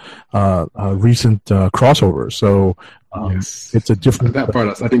from recent crossovers. So yes. It's a different... That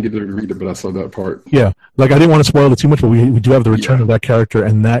part, I didn't get to read it, but I saw that part. Yeah, I didn't want to spoil it too much, but we do have the return of that character,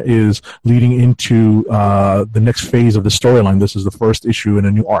 and that is leading into the next phase of the storyline. This is the first issue in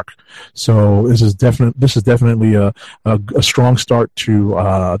a new arc. So this is definitely a strong start to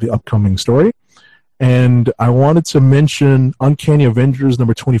the upcoming story. And I wanted to mention Uncanny Avengers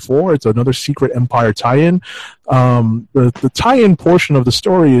number 24. It's another Secret Empire tie-in. The tie-in portion of the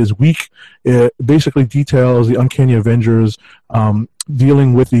story is weak. It basically details the Uncanny Avengers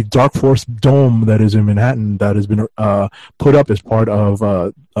dealing with the Dark Force dome that is in Manhattan that has been put up as part of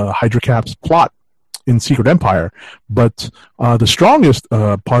Hydra Cap's plot in Secret Empire. But the strongest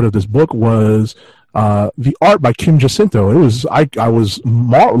part of this book was the art by Kim Jacinto. It was I was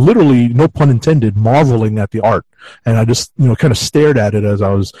literally, no pun intended, marveling at the art, and I just kind of stared at it as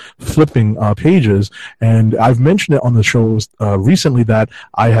I was flipping pages. And I've mentioned it on the shows recently that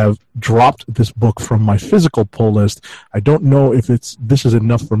I have dropped this book from my physical pull list. I don't know if this is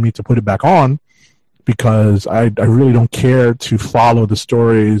enough for me to put it back on, because I really don't care to follow the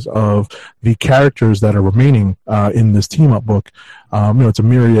stories of the characters that are remaining in this team-up book. It's a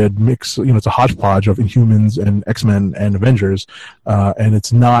myriad mix, it's a hodgepodge of Inhumans and X-Men and Avengers, and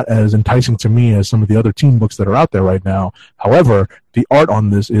it's not as enticing to me as some of the other team books that are out there right now. However, the art on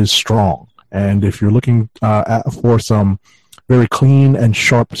this is strong, and if you're looking for some very clean and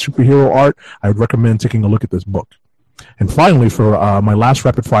sharp superhero art, I would recommend taking a look at this book. And finally, for my last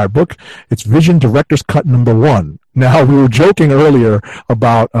rapid-fire book, it's Vision Director's Cut number 1. Now, we were joking earlier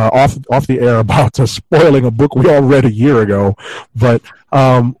about off the air about spoiling a book we all read a year ago, but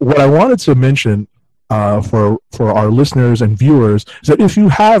what I wanted to mention for our listeners and viewers is that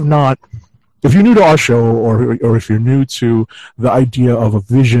if you're new to our show, or if you're new to the idea of a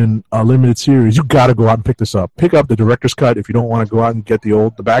Vision limited series, you got to go out and pick this up. Pick up the Director's Cut if you don't want to go out and get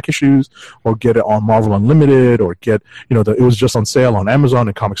the back issues, or get it on Marvel Unlimited, or get it was just on sale on Amazon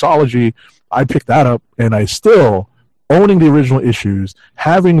and Comixology. I picked that up, and I still, owning the original issues,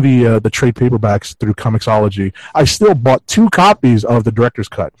 having the trade paperbacks through Comixology, I still bought 2 copies of the Director's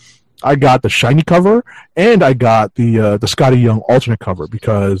Cut. I got the shiny cover, and I got the Scotty Young alternate cover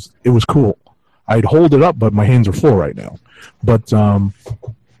because it was cool. I'd hold it up, but my hands are full right now. But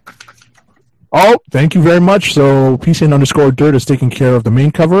thank you very much. So PCN_Dirt is taking care of the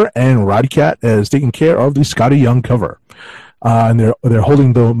main cover, and Roddy Cat is taking care of the Scotty Young cover. And they're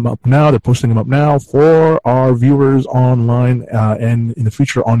holding them up now. They're posting them up now for our viewers online and in the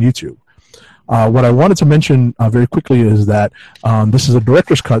future on YouTube. What I wanted to mention very quickly is that this is a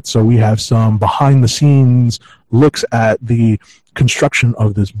director's cut, so we have some behind-the-scenes looks at the construction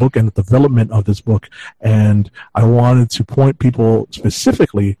of this book and the development of this book. And I wanted to point people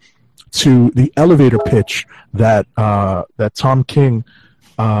specifically to the elevator pitch that Tom King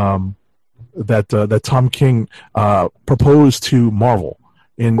proposed to Marvel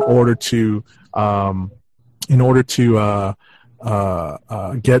in order to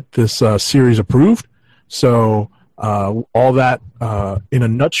get this series approved. So all that in a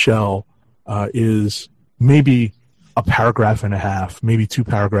nutshell is maybe a paragraph and a half, maybe 2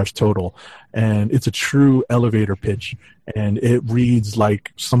 paragraphs total, and it's a true elevator pitch, and it reads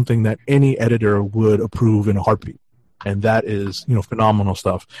like something that any editor would approve in a heartbeat. And that is, phenomenal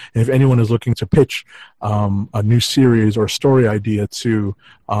stuff. And if anyone is looking to pitch a new series or story idea to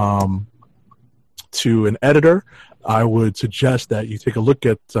an editor, I would suggest that you take a look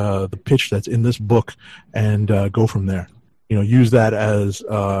at the pitch that's in this book and go from there. Use that as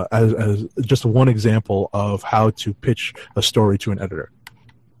just one example of how to pitch a story to an editor.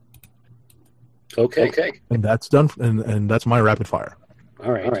 Okay. And that's done, and that's my rapid fire.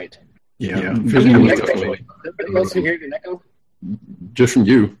 All right. Yeah. Everybody else can hear an echo? Just from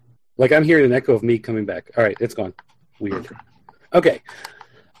you. Like I'm hearing an echo of me coming back. All right, it's gone. Weird. Okay.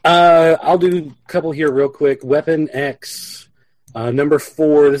 I'll do a couple here real quick. Weapon X. Number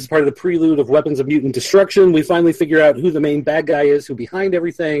 4, this is part of the prelude of Weapons of Mutant Destruction. We finally figure out who the main bad guy is, who's behind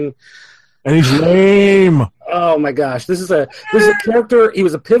everything. And he's lame. Oh my gosh. This is a character. He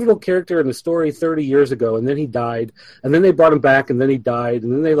was a pivotal character in the story 30 years ago, and then he died. And then they brought him back, and then he died.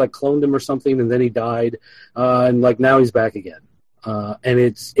 And then they cloned him or something, and then he died. And now he's back again. And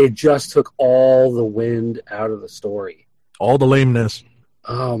it just took all the wind out of the story. All the lameness.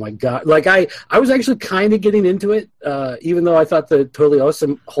 Oh my god! I was actually kind of getting into it, even though I thought the Totally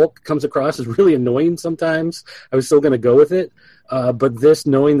Awesome Hulk comes across as really annoying sometimes. I was still going to go with it, but this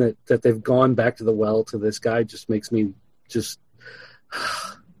knowing that they've gone back to the well to this guy just makes me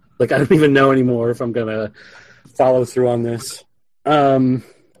I don't even know anymore if I'm going to follow through on this.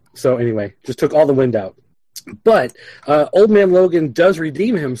 So anyway, just took all the wind out. But Old Man Logan does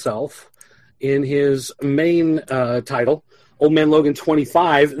redeem himself in his main title. Old Man Logan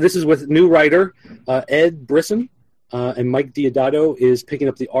 25. This is with new writer Ed Brisson, and Mike Diodato is picking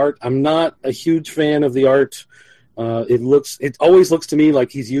up the art. I'm not a huge fan of the art. It always looks to me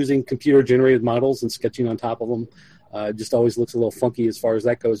like he's using computer-generated models and sketching on top of them. Just always looks a little funky as far as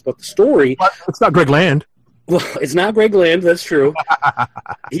that goes. But the story... It's not Greg Land. Well, it's not Greg Land, that's true.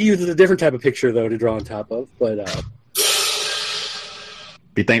 He uses a different type of picture, though, to draw on top of. But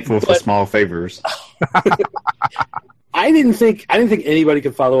be thankful for small favors. I didn't think anybody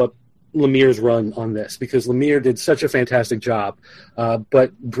could follow up Lemire's run on this because Lemire did such a fantastic job.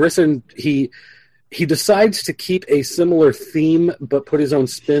 But Brisson, he decides to keep a similar theme but put his own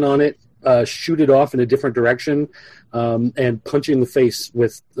spin on it, shoot it off in a different direction, and punch you in the face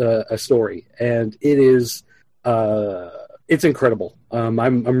with a story. And it is it's incredible.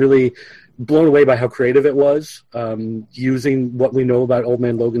 I'm really blown away by how creative it was, using what we know about Old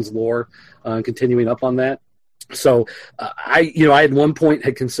Man Logan's lore and continuing up on that. So I at one point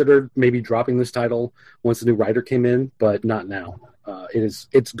had considered maybe dropping this title once the new writer came in, but not now.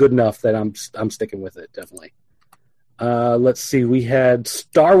 It's good enough that I'm sticking with it, definitely. Let's see. We had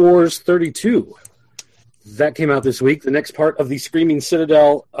Star Wars 32. That came out this week. The next part of the Screaming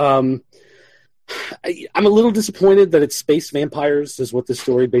Citadel. I'm a little disappointed that it's space vampires is what the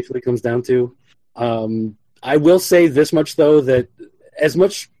story basically comes down to. I will say this much, though, that as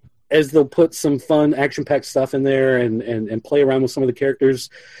much as they'll put some fun action-packed stuff in there and play around with some of the characters,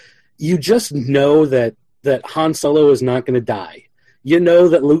 you just know that Han Solo is not going to die. You know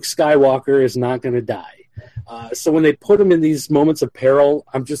that Luke Skywalker is not going to die. So when they put him in these moments of peril,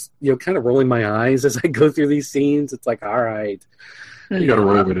 I'm just kind of rolling my eyes as I go through these scenes. It's like, all right. You got to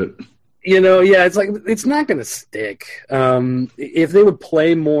roll with it. It's like it's not going to stick. If they would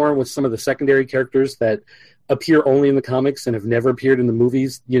play more with some of the secondary characters that appear only in the comics and have never appeared in the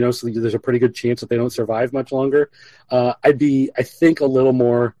movies, so there's a pretty good chance that they don't survive much longer. I'd be, I think, a little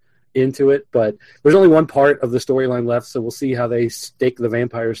more into it, but there's only one part of the storyline left, so we'll see how they stake the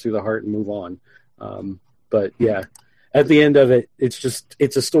vampires through the heart and move on. But yeah, at the end of it,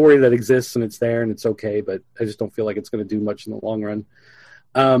 it's a story that exists and it's there and it's okay, but I just don't feel like it's going to do much in the long run.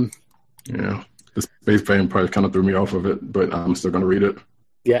 Yeah, the space vampires kind of threw me off of it, but I'm still going to read it.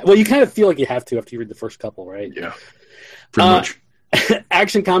 Yeah, well, you kind of feel like you have to after you read the first couple, right? Yeah, pretty much.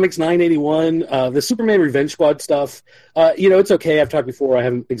 Action Comics 981, the Superman Revenge Squad stuff, it's okay. I've talked before. I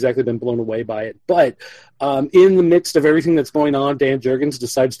haven't exactly been blown away by it. But in the midst of everything that's going on, Dan Jurgens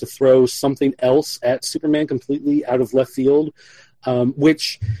decides to throw something else at Superman completely out of left field,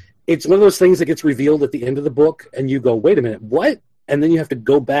 which it's one of those things that gets revealed at the end of the book, and you go, wait a minute, what? And then you have to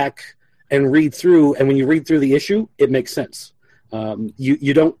go back and read through, and when you read through the issue, it makes sense.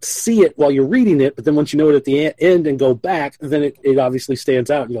 You don't see it while you're reading it, but then once you know it at the end and go back, then it obviously stands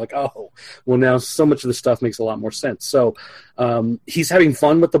out. And you're like, oh, well, now so much of the stuff makes a lot more sense. So he's having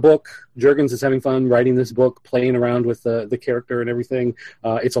fun with the book. Jurgens is having fun writing this book, playing around with the character and everything.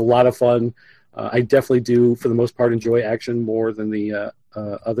 It's a lot of fun. I definitely do, for the most part, enjoy Action more than the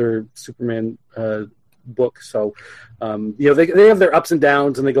other Superman book. So they have their ups and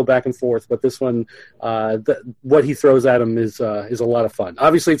downs and they go back and forth, but this one, what he throws at them is a lot of fun.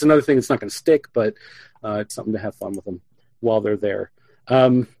 Obviously it's another thing that's not going to stick, but it's something to have fun with them while they're there. I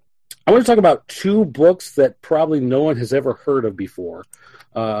want to talk about two books that probably no one has ever heard of before.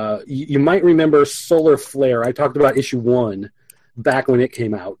 You might remember Solar Flare. I talked about issue 1 back when it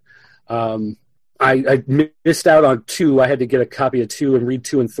came out. I missed out on 2. I had to get a copy of 2 and read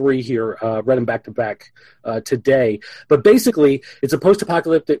 2 and 3 here, read them back to back today. But basically, it's a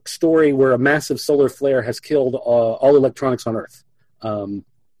post-apocalyptic story where a massive solar flare has killed all electronics on Earth.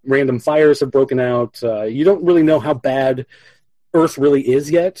 Random fires have broken out. You don't really know how bad Earth really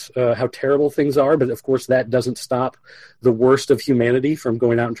is yet, how terrible things are, but of course that doesn't stop the worst of humanity from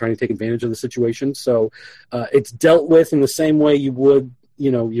going out and trying to take advantage of the situation. So it's dealt with in the same way you would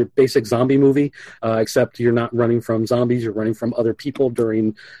your basic zombie movie, except you're not running from zombies, you're running from other people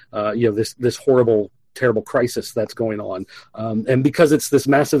during, this horrible, terrible crisis that's going on. And because it's this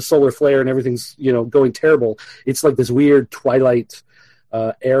massive solar flare and everything's, going terrible, it's like this weird Twilight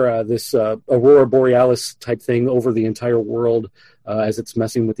era, this Aurora Borealis type thing over the entire world as it's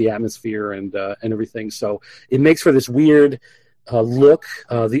messing with the atmosphere and everything. So it makes for this weird look.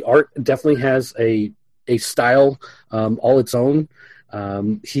 The art definitely has a style all its own.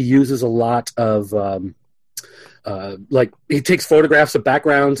 He uses a lot of he takes photographs of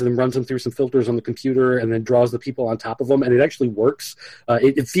backgrounds and then runs them through some filters on the computer and then draws the people on top of them, and it actually works.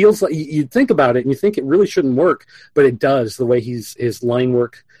 It feels like you'd think about it and you think it really shouldn't work, but it does. The way his line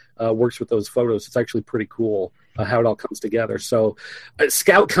work works with those photos, it's actually pretty cool how it all comes together. So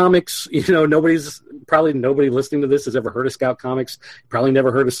Scout Comics, nobody listening to this has ever heard of Scout Comics, probably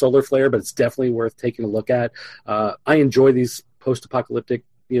never heard of Solar Flare, but it's definitely worth taking a look at. I enjoy these post-apocalyptic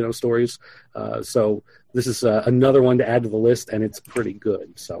stories, so this is another one to add to the list, and it's pretty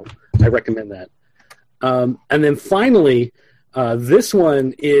good, so I recommend that. And then finally, this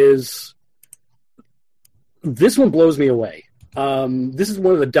one blows me away. This is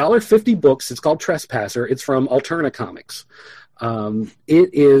one of the $1.50 books. It's called Trespasser. It's from Alterna Comics. It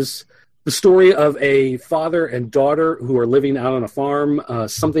is the story of a father and daughter who are living out on a farm.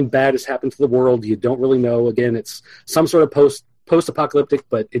 Something bad has happened to the world. You don't really know. Again, it's some sort of post-apocalyptic,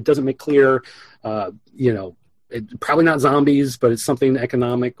 but it doesn't make clear, probably not zombies, but it's something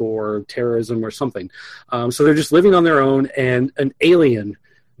economic or terrorism or something. So they're just living on their own, and an alien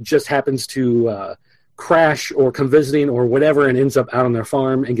just happens to crash or come visiting or whatever and ends up out on their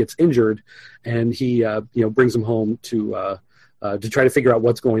farm and gets injured, and he brings them home to try to figure out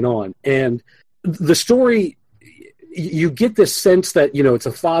what's going on. And the story, you get this sense that, it's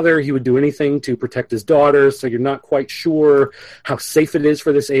a father. He would do anything to protect his daughter, so you're not quite sure how safe it is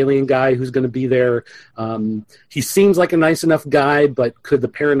for this alien guy who's going to be there. He seems like a nice enough guy, but could the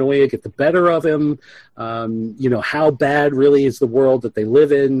paranoia get the better of him? How bad really is the world that they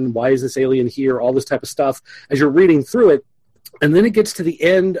live in? Why is this alien here? All this type of stuff as you're reading through it. And then it gets to the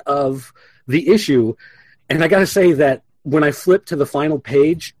end of the issue, and I got to say that when I flipped to the final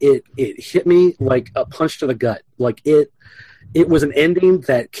page, it hit me like a punch to the gut. Like it was an ending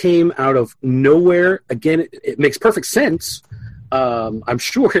that came out of nowhere. Again, it makes perfect sense. I'm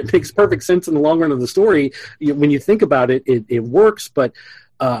sure it makes perfect sense in the long run of the story. When you think about it, it works. But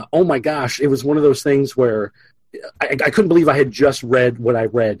oh my gosh, it was one of those things where I couldn't believe I had just read what I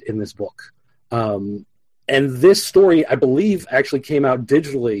read in this book. And this story, I believe, actually came out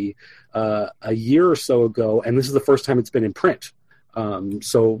digitally a year or so ago, and this is the first time it's been in print.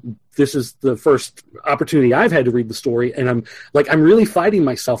 So this is the first opportunity I've had to read the story, and I'm really fighting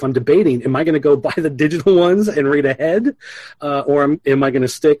myself. I'm debating, am I going to go buy the digital ones and read ahead, or am I going to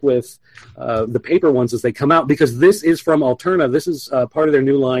stick with the paper ones as they come out? Because this is from Alterna. This is part of their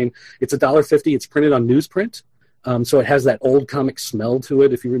new line. It's $1.50. It's printed on newsprint. So it has that old comic smell to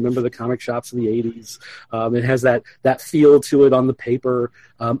it. If you remember the comic shops of the 80s, it has that feel to it on the paper.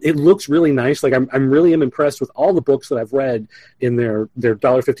 It looks really nice. Like I'm really impressed with all the books that I've read in their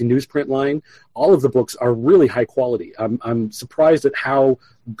 $1.50 newsprint line. All of the books are really high quality. I'm surprised at how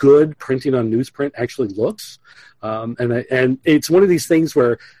good printing on newsprint actually looks. And it's one of these things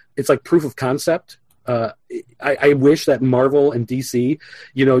where it's like proof of concept. I wish that Marvel and DC,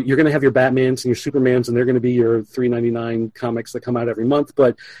 you're going to have your Batmans and your Supermans, and they're going to be your $3.99 comics that come out every month.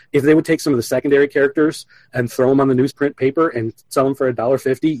 But if they would take some of the secondary characters and throw them on the newsprint paper and sell them for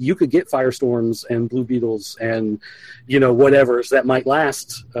 $1.50, you could get Firestorms and Blue Beetles and, whatevers that might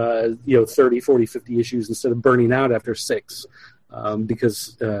last, 30, 40, 50 issues instead of burning out after 6.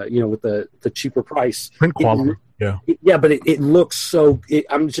 Because with the cheaper price, print quality, but it looks so.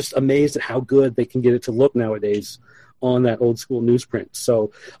 I'm just amazed at how good they can get it to look nowadays on that old school newsprint.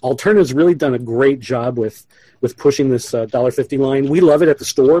 So Alternative's really done a great job with pushing this $1.50 line. We love it at the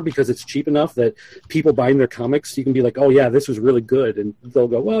store because it's cheap enough that people buying their comics, you can be like, oh yeah, this was really good, and they'll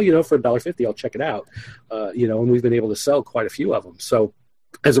go, well, for $1.50, I'll check it out. And we've been able to sell quite a few of them. So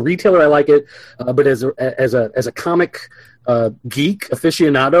as a retailer, I like it, but as a comic geek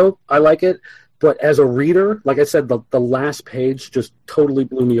aficionado, I like it. But as a reader, like I said, the last page just totally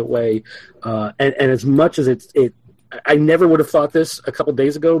blew me away. And as much as I never would have thought this a couple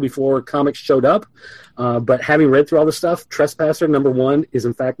days ago before comics showed up. But having read through all this stuff, Trespasser #1 is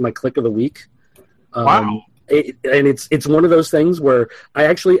in fact my click of the week. Wow. It's one of those things where I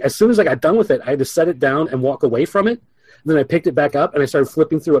actually, as soon as I got done with it, I had to set it down and walk away from it. Then I picked it back up and I started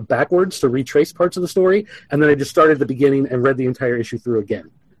flipping through it backwards to retrace parts of the story. And then I just started at the beginning and read the entire issue through again.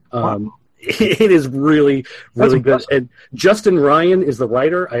 Wow. It is really, really good. And Justin Ryan is the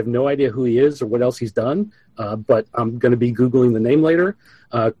writer. I have no idea who he is or what else he's done, but I'm going to be Googling the name later.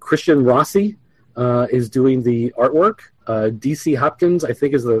 Christian Rossi is doing the artwork. DC Hopkins, I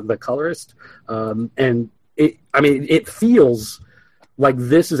think, is the colorist. And it feels like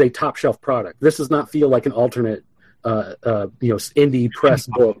this is a top shelf product. This does not feel like an alternate indie press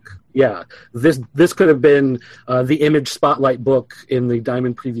book. Yeah, this could have been the Image Spotlight book in the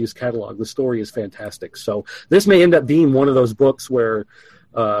Diamond Previews catalog. The story is fantastic. So this may end up being one of those books where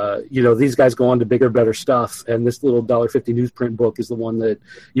these guys go on to bigger, better stuff, and this little $1.50 newsprint book is the one that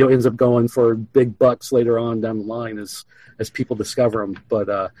ends up going for big bucks later on down the line as people discover them.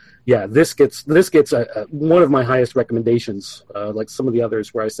 But this gets one of my highest recommendations. Like some of the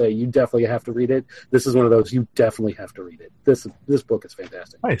others where I say you definitely have to read it. This is one of those you definitely have to read it. This book is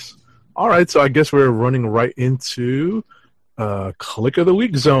fantastic. Nice. All right, so I guess we're running right into Click of the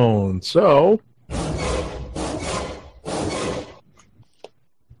Week zone. So.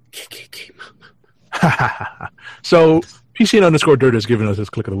 So PCN_Dirt has given us his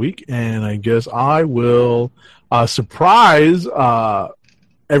Click of the Week, and I guess I will surprise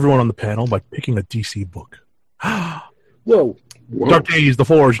everyone on the panel by picking a DC book. Whoa. Dark Days, The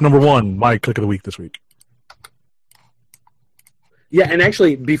Forge, #1, my Click of the Week this week. Yeah, and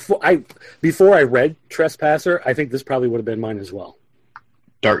actually, before I read Trespasser, I think this probably would have been mine as well.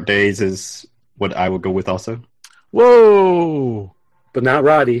 Dark Days is what I would go with also. Whoa! But not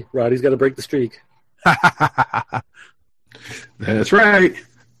Roddy. Roddy's got to break the streak. That's right.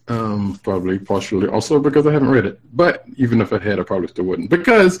 Probably partially also because I haven't read it. But even if I had, I probably still wouldn't.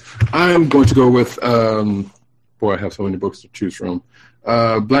 Because I'm going to go with, I have so many books to choose from.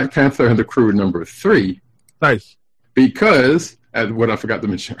 Black Panther and the Crew #3. Nice. Because, as what I forgot to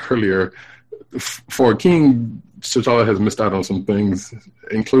mention earlier, for King, T'Challa has missed out on some things,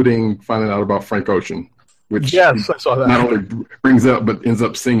 including finding out about Frank Ocean. Which yes, I saw that. Not only brings up, but ends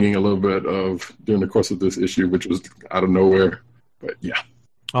up singing a little bit of during the course of this issue, which was out of nowhere. But yeah.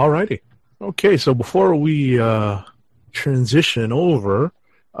 All righty. Okay, so before we transition over,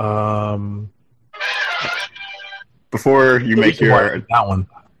 before you make your that one,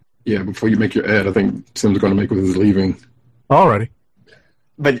 before you make your ad, I think Sim's going to make with his leaving. All righty.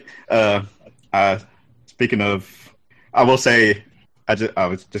 But speaking of, I will say. I just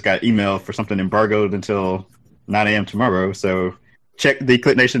got an email for something embargoed until 9 a.m. tomorrow. So check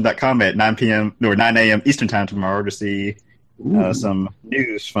theclipnation.com at 9 a.m. Eastern time tomorrow to see some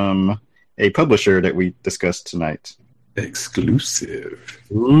news from a publisher that we discussed tonight. Exclusive.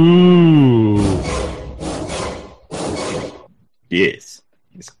 Ooh. Yes.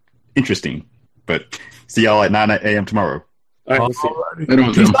 It's interesting. But see y'all at 9 a.m. tomorrow. All right, we'll see.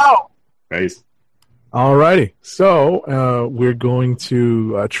 Peace out. Guys. All righty. So we're going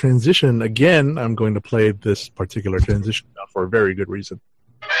to transition again. I'm going to play this particular transition now for a very good reason.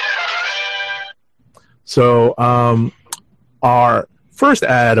 So our First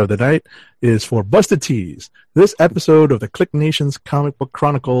ad of the night is for Busted Tees. This episode of the Click Nation's Comic Book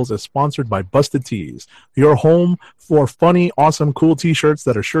Chronicles is sponsored by Busted Tees, your home for funny, awesome, cool t-shirts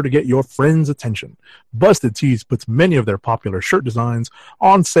that are sure to get your friends' attention. Busted Tees puts many of their popular shirt designs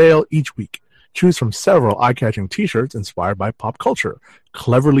on sale each week. Choose from several eye-catching t-shirts inspired by pop culture,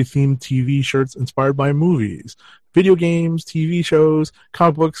 cleverly themed TV shirts inspired by movies, video games, TV shows,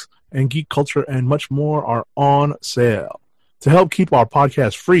 comic books, and geek culture, and much more are on sale. To help keep our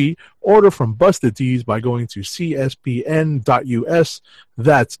podcast free, order from Busted Tees by going to cspn.us.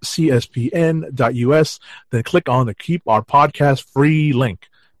 That's cspn.us. Then click on the Keep Our Podcast Free link.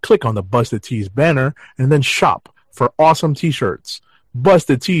 Click on the Busted Tees banner and then shop for awesome t-shirts.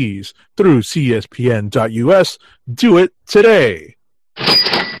 Busted Tees through cspn.us. Do it today.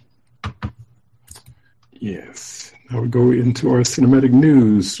 Yes. Now we go into our cinematic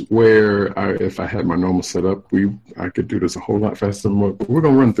news, where if I had my normal setup, I could do this a whole lot faster. But we're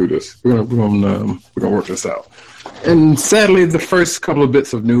gonna run through this. We're gonna work this out. And sadly, the first couple of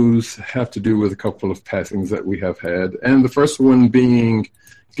bits of news have to do with a couple of passings that we have had, and the first one being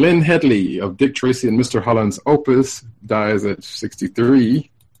Glenn Headley of Dick Tracy and Mr. Holland's Opus dies at 63.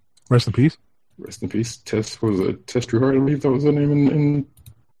 Rest in peace. Rest in peace. Tess True Heart, I believe that was the name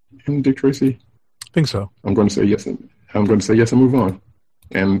in Dick Tracy. I think so. I'm going to say yes. I'm going to say yes and move on,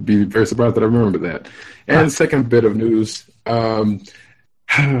 and be very surprised that I remember that. And second bit of news: Adam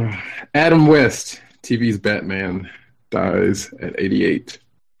West, TV's Batman, dies at 88.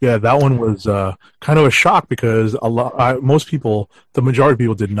 Yeah, that one was kind of a shock because most people, the majority of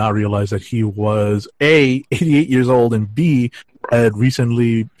people, did not realize that he was A, 88 years old, and B, had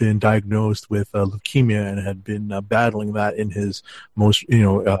recently been diagnosed with leukemia and had been battling that in his most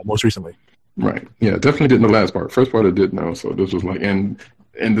recently. Right. Yeah, definitely didn't the last part. First part I did know. So this was like, and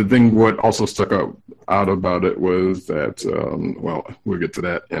the thing what also stuck out about it was that, we'll get to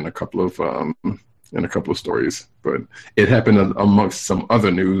that in a couple of stories. But it happened amongst some other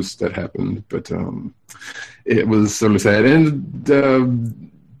news that happened. But it was certainly sad, and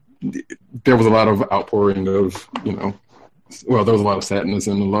there was a lot of outpouring of there was a lot of sadness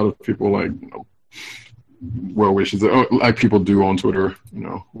and a lot of people well wishes, like people do on Twitter,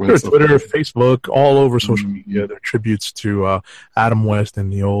 Twitter, Facebook, all over social media. Their tributes to Adam West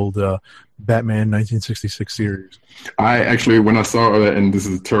and the old Batman 1966 series. I actually, when I saw that, and this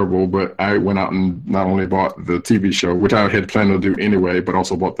is terrible, but I went out and not only bought the TV show, which I had planned to do anyway, but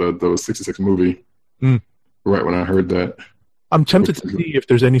also bought the 66 movie right when I heard that. I'm tempted to see if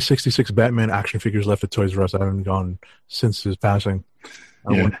there's any 66 Batman action figures left at Toys R Us. I haven't gone since his passing.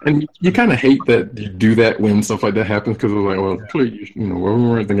 Yeah, and you kind of hate that you do that when stuff like that happens, because it was like, well, clearly, we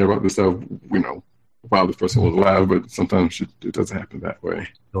weren't thinking about this stuff, while this person was alive, but sometimes it doesn't happen that way.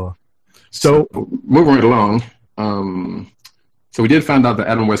 Sure. So moving right along, so we did find out that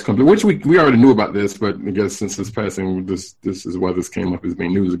Adam West completed, which we already knew about this, but I guess since his passing, this is why this came up as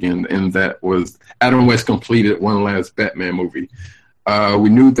being news again, and that was Adam West completed one last Batman movie. We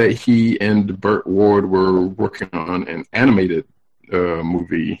knew that he and Burt Ward were working on an animated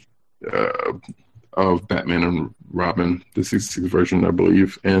movie of Batman and Robin, the 66 version, I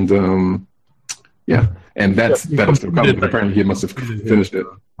believe, and and that is still coming. But apparently, he must have finished it.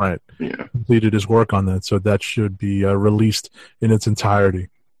 Right. Yeah. Completed his work on that, so that should be released in its entirety.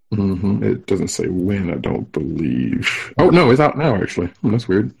 Mm-hmm. It doesn't say when, I don't believe. Oh no, it's out now. Actually, that's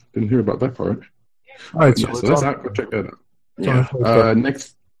weird. Didn't hear about that part. All right, so that's out. Go check that out. Yeah.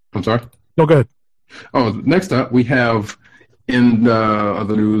 Next, I'm sorry. No, go ahead. Oh, next up we have. In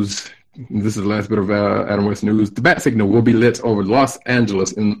other news, this is the last bit of Adam West news. The bat signal will be lit over Los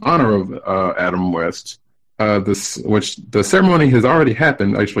Angeles in honor of Adam West. Which the ceremony has already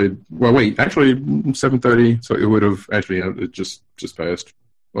happened. Actually, 7:30. So it would have it just passed.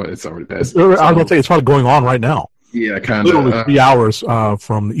 Well, it's already passed. I was gonna say it's probably going on right now. Yeah, kind of. Literally 3 hours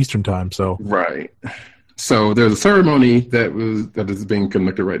from the Eastern time. So right. So there's a ceremony that is being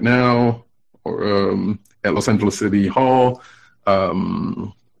conducted right now, at Los Angeles City Hall.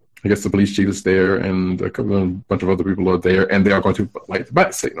 I guess the police chief is there, and a bunch of other people are there, and they are going to light the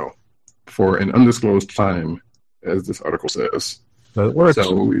bat signal for an undisclosed time, as this article says. That works.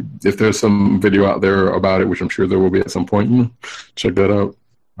 So if there's some video out there about it, which I'm sure there will be at some point, check that out.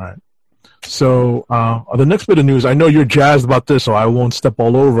 All right. So the next bit of news, I know you're jazzed about this, so I won't step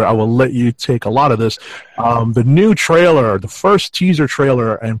all over. I will let you take a lot of this. The new trailer, the first teaser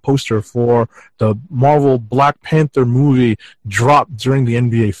trailer and poster for the Marvel Black Panther movie dropped during the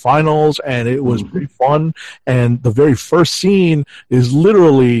NBA Finals, and it was pretty fun. And the very first scene is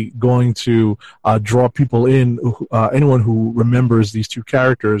literally going to draw people in, anyone who remembers these two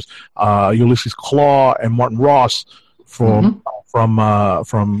characters, Ulysses Claw and Martin Ross, from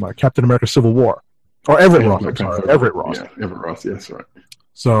from Captain America: Civil War, or Everett Ross. I'm sorry, Everett Ross. Yeah, Everett Ross. Yes, right.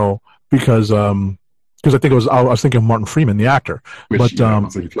 So because I think it was I was thinking of Martin Freeman, the actor, but so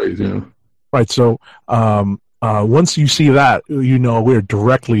he plays. Yeah. Right. So once you see that, we're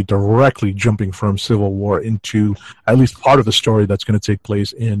directly jumping from Civil War into at least part of the story that's going to take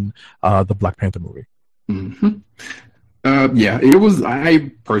place in the Black Panther movie. Mm-hmm. Yeah, it was.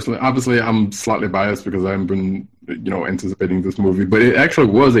 I personally, obviously, I'm slightly biased because I haven't been, anticipating this movie, but it actually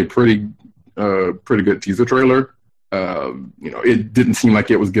was a pretty good teaser trailer. It didn't seem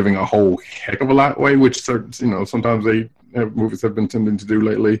like it was giving a whole heck of a lot away, which sometimes movies have been tending to do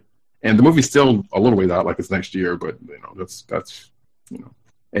lately. And the movie's still a little ways out, like it's next year, but that's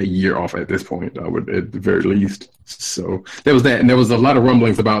a year off at this point, I would at the very least. So there was that, and there was a lot of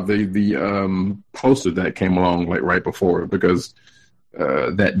rumblings about the poster that came along like right before, because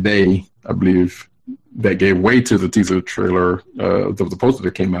that day, I believe, that gave way to the teaser trailer. There was a poster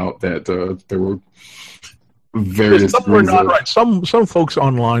that came out that there were various. Some were not right. Some folks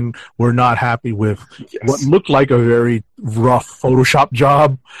online were not happy with what looked like a very rough Photoshop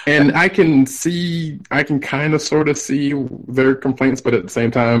job. And I can kind of sort of see their complaints, but at the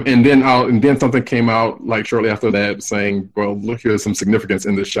same time, and then something came out like shortly after that saying, "Well, look, here's some significance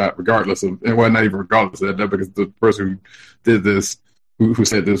in this shot, regardless of, and well, not even regardless of that, because the person who did this, who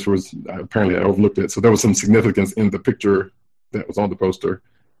said this, was apparently I overlooked it. So there was some significance in the picture that was on the poster."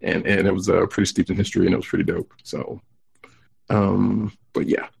 And it was pretty steeped in history, and it was pretty dope. So, but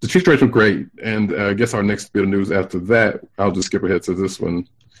yeah, the teaser trailers were great. And I guess our next bit of news after that, I'll just skip ahead to this one,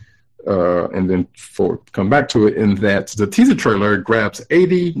 and then come back to it. In that the teaser trailer grabs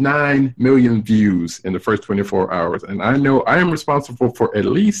 89 million views in the first 24 hours, and I know I am responsible for at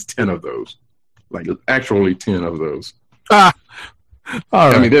least 10 of those, like actually 10 of those. Right.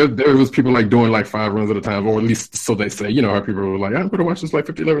 I mean, there was people like doing like 5 runs at a time, or at least so they say. How people were like, "I'm going to watch this like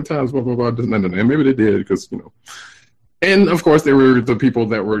 50, 11 times." Blah blah blah. And maybe they did because And of course, there were the people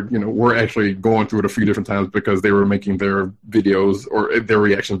that were actually going through it a few different times because they were making their videos or their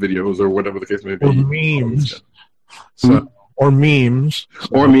reaction videos or whatever the case may be. Or memes.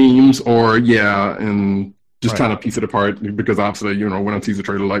 Or memes. And just trying to piece it apart, because obviously, when a teaser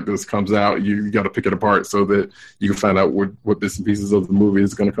trailer like this comes out, you got to pick it apart so that you can find out what bits and pieces of the movie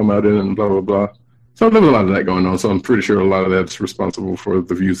is going to come out in and blah, blah, blah. So there was a lot of that going on. So I'm pretty sure a lot of that's responsible for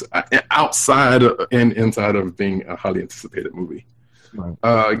the views outside and inside of being a highly anticipated movie.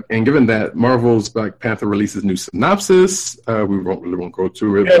 Right. And given that Marvel's Black Panther releases new synopsis, we won't go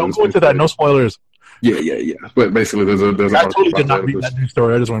through it. Yeah, don't go into that. No spoilers. Yeah. But basically, there's a. I totally did not read that news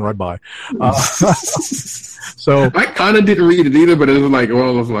story. I just went right by. So I kind of didn't read it either, but it was like,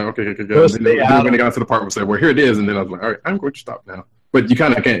 okay. And then when it got to the part where I said, "Well, here it is," and then I was like, "All right, I'm going to stop now." But you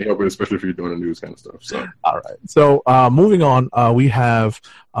kind of can't help it, especially if you're doing the news kind of stuff. So, all right. So, moving on, we have,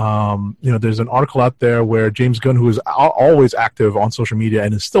 there's an article out there where James Gunn, who is always active on social media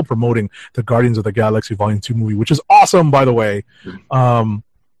and is still promoting the Guardians of the Galaxy Volume 2 movie, which is awesome, by the way.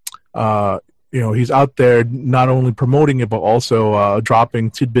 He's out there not only promoting it, but also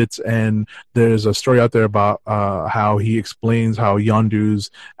dropping tidbits. And there's a story out there about how he explains how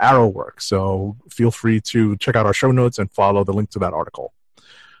Yondu's arrow works. So feel free to check out our show notes and follow the link to that article.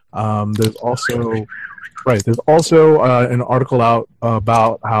 There's also an article out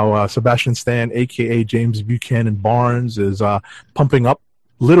about how Sebastian Stan, a.k.a. James Buchanan Barnes, is pumping up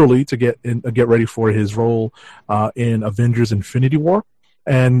literally to get ready for his role in Avengers Infinity War.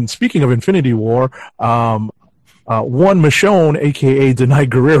 And speaking of Infinity War, one Michonne, a.k.a. Denai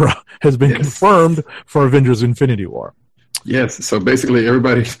Guerrera, has been confirmed for Avengers Infinity War. Yes, so basically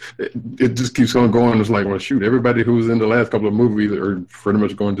everybody, it just keeps on going. It's like, well, shoot, everybody who's in the last couple of movies are pretty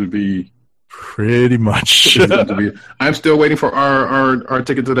much going to be... Pretty much. I'm still waiting for our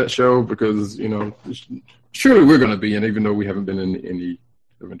ticket to that show because, surely we're going to be in, even though we haven't been in any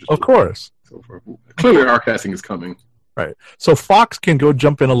Avengers. Of course. So far. Clearly our casting is coming. Right. So Fox can go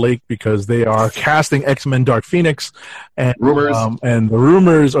jump in a lake because they are casting X-Men Dark Phoenix. And rumors. And the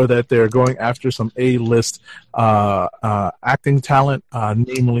rumors are that they're going after some A-list acting talent,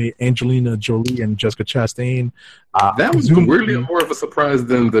 namely Angelina Jolie and Jessica Chastain. That was weirdly more of a surprise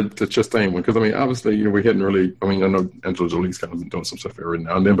than the Chastain one. Because, obviously, we hadn't really... I know Angelina Jolie's kind of doing some stuff every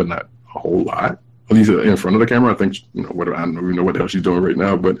now and then, but not a whole lot. At least in front of the camera. I think, I don't even know what the hell she's doing right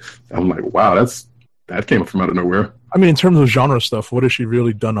now. But I'm like, wow, that came from out of nowhere. In terms of genre stuff, what has she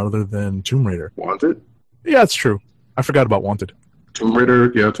really done other than Tomb Raider? Wanted? Yeah, it's true. I forgot about Wanted. Tomb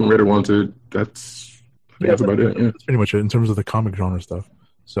Raider, Wanted. That's about it. Yeah. That's pretty much it in terms of the comic genre stuff.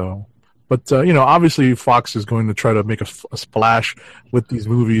 So, but obviously Fox is going to try to make a splash with these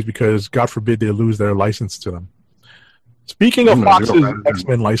movies because God forbid they lose their license to them. Speaking of Fox's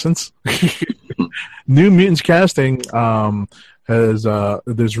X-Men license, New Mutants casting has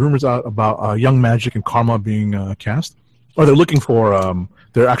there's rumors out about Young Magic and Karma being cast. Or they're looking for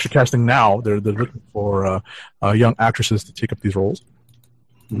they're actually casting now. They're looking for young actresses to take up these roles.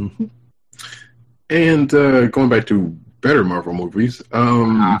 Mm-hmm. And going back to better Marvel movies,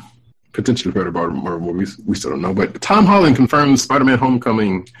 potentially better Marvel movies, we still don't know. But Tom Holland confirms Spider-Man: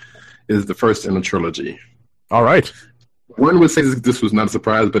 Homecoming is the first in a trilogy. All right. One would say this was not a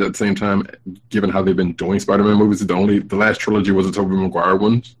surprise, but at the same time, given how they've been doing Spider-Man movies, the last trilogy was the Tobey Maguire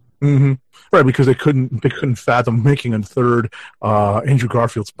ones. Mm-hmm. Right, because they couldn't fathom making a third Andrew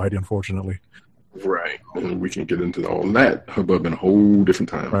Garfield Spidey, unfortunately. Right, and we can get into all that hubbub in a whole different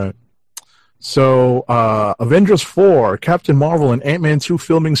time. Right. So, Avengers 4, Captain Marvel, and Ant-Man 2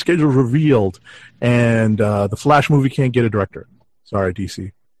 filming schedule revealed, and the Flash movie can't get a director. Sorry,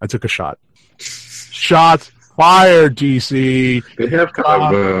 DC. I took a shot. Shots fired, DC. They have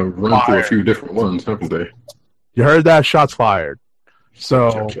kind of run through a few different ones, haven't they? You heard that? Shots fired.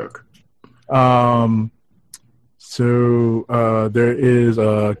 So, there is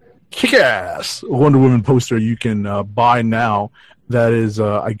a kick-ass Wonder Woman poster you can buy now. That is,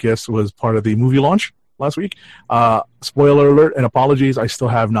 I guess, was part of the movie launch last week. Spoiler alert and apologies. I still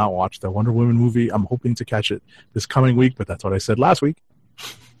have not watched the Wonder Woman movie. I'm hoping to catch it this coming week, but that's what I said last week.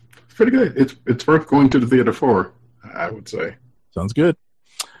 It's pretty good. It's worth going to the theater for, I would say. Sounds good.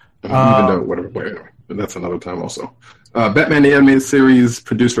 Even though, whatever, but anyway, but that's another time also. Batman the Animated Series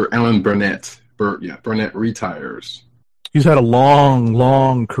producer Alan Burnett retires. He's had a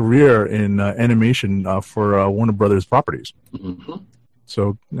long career in animation for Warner Brothers properties. Mm-hmm.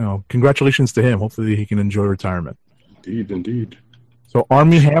 So, congratulations to him. Hopefully he can enjoy retirement. Indeed. So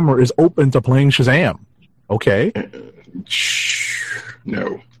Armie Hammer is open to playing Shazam. Okay.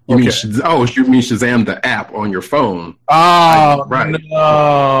 No. You mean Shazam the app on your phone? Oh, right.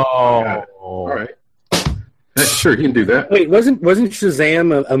 No. All right. Sure, he can do that. Wait, wasn't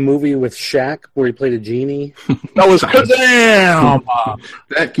Shazam a movie with Shaq where he played a genie? That was Shazam!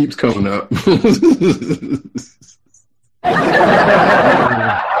 That keeps coming up.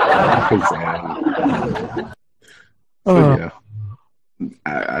 Yeah.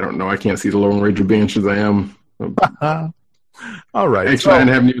 I don't know. I can't see the Lone Ranger being Shazam. All right. Actually, I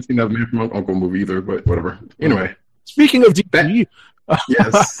haven't even seen that Man from Uncle movie either, but whatever. Anyway. Speaking of DC...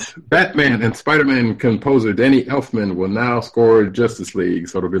 Yes, Batman and Spider-Man composer Danny Elfman will now score Justice League,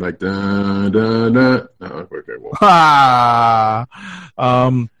 so it'll be like dun dun dun. Oh, okay,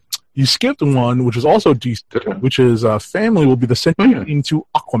 well. You skipped one, which is also DC, which is Family will be the central theme to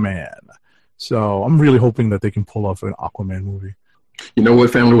Aquaman. So I'm really hoping that they can pull off an Aquaman movie. You know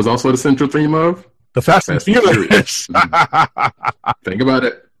what Family was also the central theme of? The Fast and Furious. Think about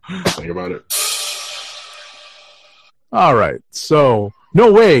it. All right, so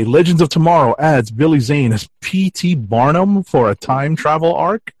no way. Legends of Tomorrow adds Billy Zane as P.T. Barnum for a time travel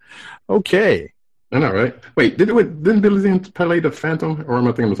arc. Okay, I know, right? Wait, didn't Billy Zane play the Phantom, or am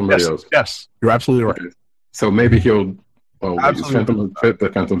I thinking of somebody else? Yes, you're absolutely right. Okay. So maybe he'll. Oh, the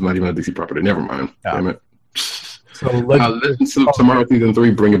Phantom's not even a DC property. Never mind. Yeah. Damn it. So Legends of Tomorrow season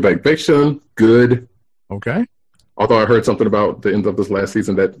 3, bringing back fiction. Good. Okay. Although I heard something about the end of this last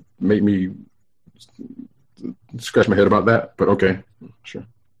season that made me scratch my head about that, but okay, sure.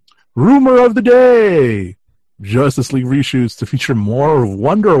 Rumor of the day: Justice League reshoots to feature more of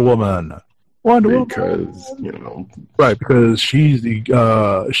Wonder Woman. Because right, because she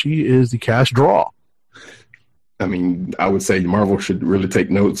is the cash draw. I mean, I would say Marvel should really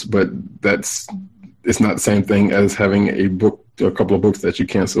take notes, but it's not the same thing as having a couple of books that you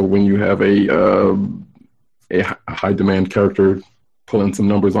cancel when you have a high demand character pulling some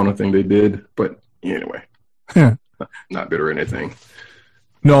numbers on a thing they did. But anyway. Not bitter or anything.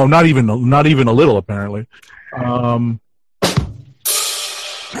 No, not even a little. Apparently,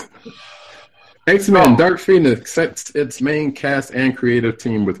 X-Men: Dark Phoenix sets its main cast and creative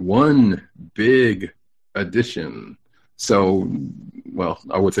team with one big addition. So, well,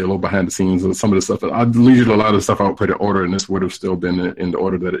 I would say a little behind the scenes of some of the stuff. Usually, a lot of the stuff I would put in order, and this would have still been in the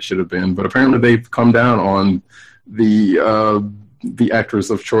order that it should have been. But apparently, they've come down on the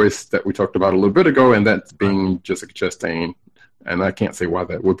actress of choice that we talked about a little bit ago, and that's being Jessica Chastain. And I can't say why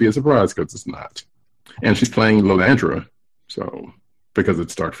that would be a surprise, because it's not. And she's playing Lilandra, so because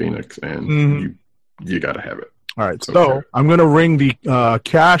it's Dark Phoenix, and you got to have it. All right, so I'm going to ring the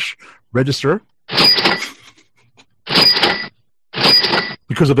cash register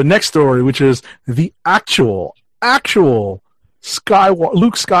because of the next story, which is the actual Luke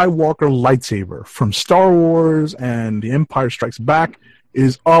Skywalker lightsaber from Star Wars and The Empire Strikes Back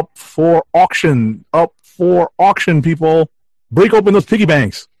is up for auction. Up for auction, people. Break open those piggy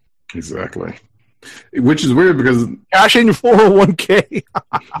banks. Exactly. Which is weird because cash in your 401k.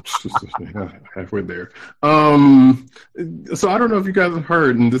 Halfway there. So I don't know if you guys have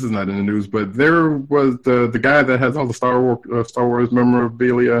heard, and this is not in the news, but there was the guy that has all the Star Wars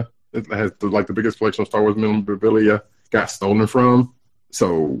memorabilia. It has the biggest collection of Star Wars memorabilia. Got stolen from.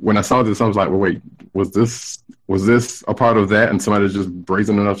 So when I saw this, I was like, well, wait, was this a part of that? And somebody just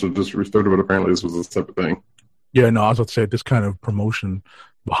brazen enough to just restore it, but apparently this was a separate thing. Yeah, no, I was about to say this kind of promotion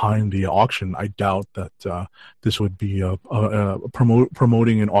behind the auction. I doubt that this would be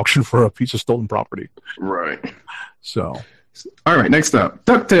promoting an auction for a piece of stolen property. Right. So, all right. Next up,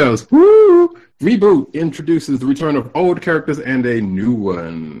 DuckTales. Woo! Reboot introduces the return of old characters and a new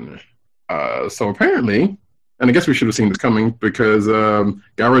one. So apparently, and I guess we should have seen this coming because Gearloose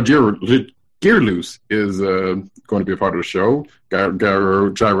is going to be a part of the show.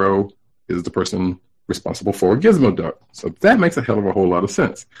 Gyro is the person responsible for Gizmo Duck. So that makes a hell of a whole lot of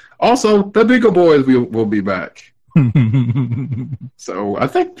sense. Also, the Beagle Boys will be back. So I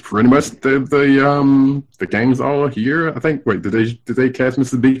think pretty much the gang's all here. I think. Wait, did they cast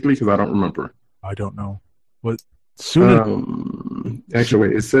Mrs. Beakley? Because I don't remember. I don't know. What soon? Actually,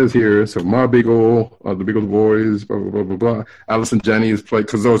 wait. It says here. So Ma Beagle, the Beagle Boys, blah blah blah blah blah. Alice and Janney is played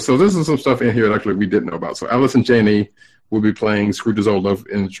so this is some stuff in here that actually we didn't know about. So Alice and Janney will be playing Scrooge's old love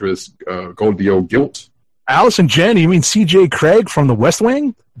interest, Goldie O'Gilt. Alice and Janney? You mean C.J. Craig from The West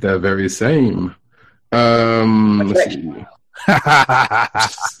Wing? The very same. Let's see.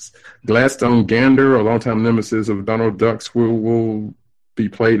 Gladstone Gander, a longtime nemesis of Donald Duck's, will be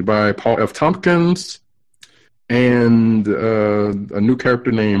played by Paul F. Tompkins, and a new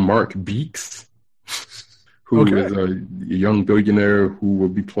character named Mark Beeks, who is a young billionaire who will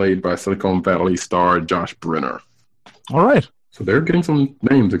be played by Silicon Valley star Josh Brenner. All right. So they're getting some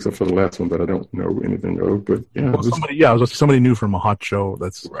names, except for the last one that I don't know anything of. But yeah, somebody new from a hot show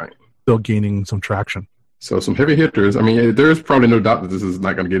that's right. Still gaining some traction. So some heavy hitters. I mean, there's probably no doubt that this is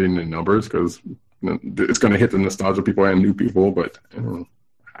not going to get any numbers because it's going to hit the nostalgia people and new people. But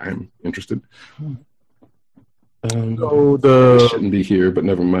I'm interested. So it shouldn't be here, but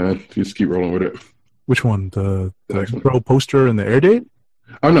never mind. Just keep rolling with it. Which one? The pro poster and the air date?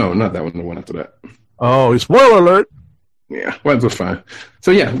 Oh no, not that one. The one after that. Oh, spoiler alert! Yeah, well, that was fine.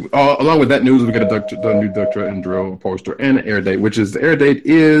 So yeah, along with that news, we got the new Doctor and Drill poster and an air date, which is the air date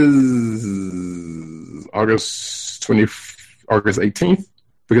is August 18th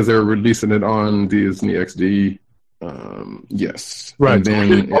because they're releasing it on Disney XD. Yes, right. And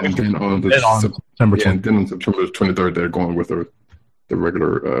then on September 20th. And then on September 23rd, they're going with the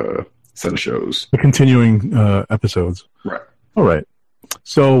regular set of shows, the continuing episodes. Right. All right.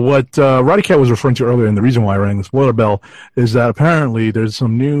 So what Roddy Cat was referring to earlier, and the reason why I rang the spoiler bell, is that apparently there's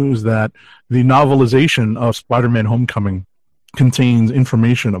some news that the novelization of Spider-Man Homecoming contains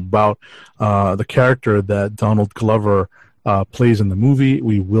information about the character that Donald Glover plays in the movie.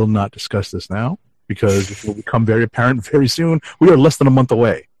 We will not discuss this now because it will become very apparent very soon. We are less than a month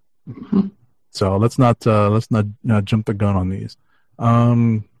away. Mm-hmm. So let's not jump the gun on these.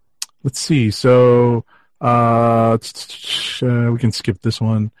 Let's see. So... we can skip this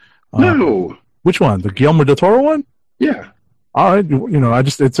one. No. Which one? The Guillermo del Toro one? Yeah. All right.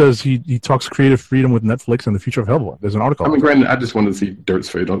 It says he talks creative freedom with Netflix and the future of Hellboy. There's an article. I mean, granted, I just wanted to see Dirt's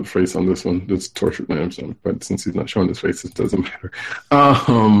face on this one. It's tortured names, but since he's not showing his face, it doesn't matter.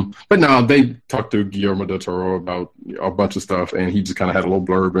 But no, they talked to Guillermo del Toro about a bunch of stuff, and he just kind of had a little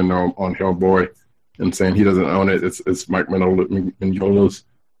blurb on Hellboy and saying he doesn't own it. It's Mike Mignola's,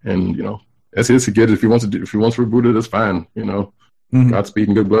 and that's his to get it. If he wants to reboot it, it's fine. Mm-hmm. Godspeed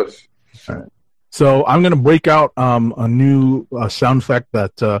and good bless. All right. So I'm going to break out a new sound effect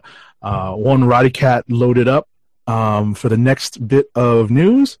that one Roddy Cat loaded up for the next bit of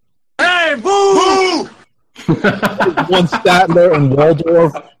news. Hey, boo! One Statler and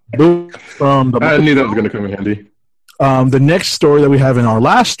Waldorf. Boo from the. I knew that was going to come in handy. The next story that we have in our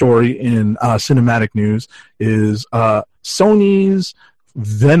last story in cinematic news is Sony's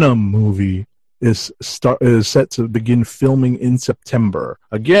Venom movie is set to begin filming in September.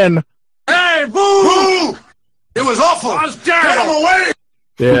 Again. Hey, boo! It was awful. I was terrible.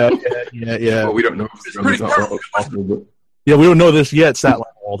 Yeah. Well, we don't know. It's pretty awful, but... Yeah, we don't know this yet, Statler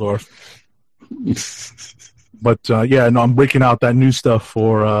Waldorf. But I'm breaking out that new stuff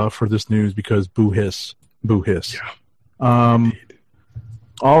for this news because boo hiss. Yeah.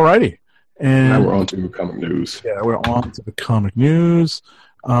 Alrighty. And now we're on to comic news. Yeah, we're on to the comic news.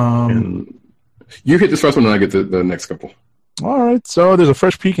 And you hit this first one, and I get the next couple. All right, so there's a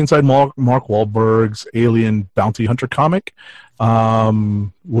fresh peek inside Mark Wahlberg's Alien Bounty Hunter comic.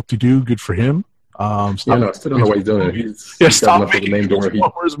 Whoop-de-doo, good for him. I still don't know what he's doing. He's got enough of a name to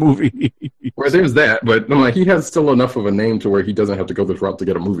where his movie. Where there's that, but I'm like, he has still enough of a name to where he doesn't have to go this route to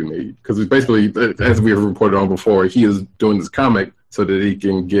get a movie made. Because it's basically, as we have reported on before, he is doing this comic so that he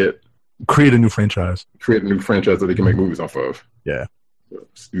can create a new franchise that he can make movies off of. Yeah.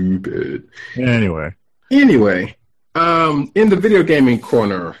 Stupid. Anyway, in the video gaming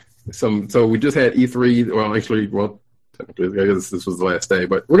corner, so we just had E3. Technically, I guess this was the last day,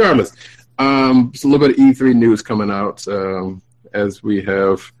 but regardless, just a little bit of E3 news coming out as we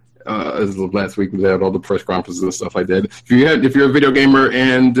have. As last week we had all the press conferences and stuff like that. If you're a video gamer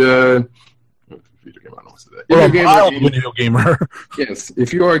and video gamer. Yes,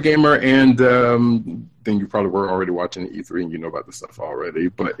 if you are a gamer and then you probably were already watching E3 and you know about this stuff already.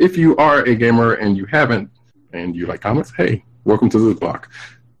 But if you are a gamer and you haven't and you like comics, hey, welcome to this block.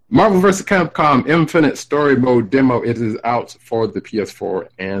 Marvel vs. Capcom Infinite Story Mode demo. It is out for the PS4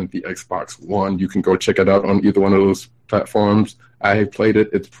 and the Xbox One. You can go check it out on either one of those platforms. I played it.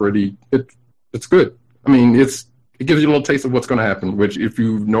 It's it's good. I mean, it gives you a little taste of what's going to happen, which if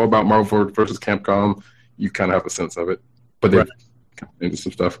you know about Marvel vs. Capcom, you kind of have a sense of it. But they've into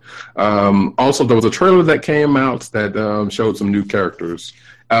some stuff. Also, there was a trailer that came out that showed some new characters.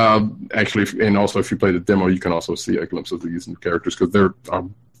 Actually, and also if you play the demo, you can also see a glimpse of these new characters because there are a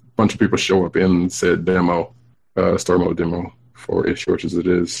bunch of people show up in said demo, story mode demo for as short as it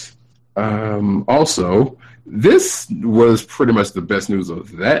is. Also, this was pretty much the best news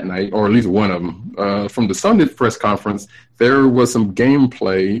of that night, or at least one of them. From the Sunday press conference, there was some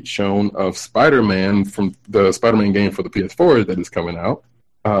gameplay shown of Spider-Man from the Spider-Man game for the PS4 that is coming out.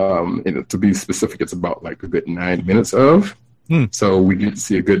 And to be specific, it's about like a good 9 minutes of. So we get to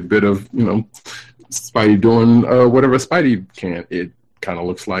see a good bit of, Spidey doing whatever Spidey can. It kind of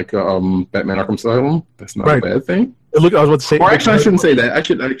looks like Batman Arkham Asylum. That's not a bad thing. Look, I was about to say. Or actually, I shouldn't say that. I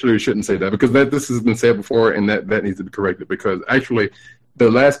shouldn't say that because this has been said before, and that needs to be corrected. Because actually,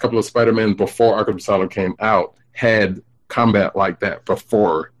 the last couple of Spider-Man before Arkham Asylum came out had combat like that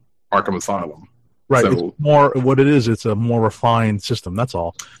before Arkham Asylum. Right. So, it's more what it is. It's a more refined system. That's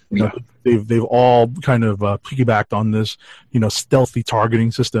all. They've all kind of piggybacked on this, stealthy targeting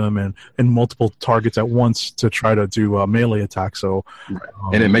system and multiple targets at once to try to do a melee attack. So,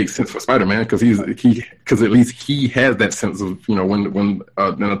 and it makes sense for Spider-Man because because at least he has that sense of when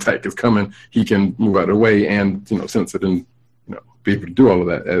an attack is coming, he can move out of the way and sense it and be able to do all of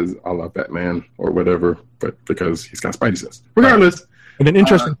that as a la Batman or whatever. But because he's got Spidey sense, regardless. And an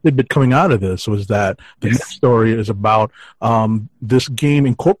interesting tidbit coming out of this was that the next story is about this game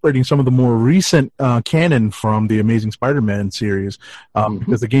incorporating some of the more recent canon from the Amazing Spider-Man series,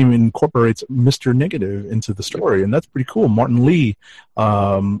 because the game incorporates Mr. Negative into the story, and that's pretty cool. Martin Lee,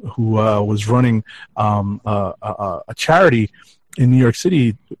 who was running a charity in New York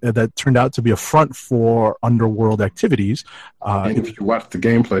City that turned out to be a front for underworld activities. And if you watch the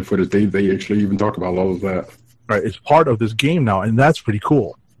gameplay footage, they actually even talk about all of that. Right, it's part of this game now, and that's pretty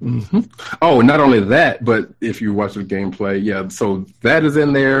cool. Oh, not only that, but if you watch the gameplay, so that is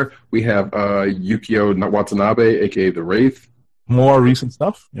in there. We have Yukio Watanabe, a.k.a. The Wraith. More recent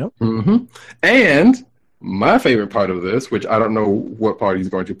stuff, yep. And my favorite part of this, which I don't know what part he's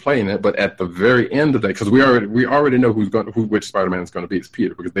going to play in it, but at the very end of that, because we already know which Spider-Man is going to be. It's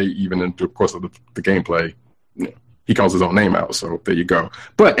Peter, because they even in the course of the gameplay, he calls his own name out, so there you go.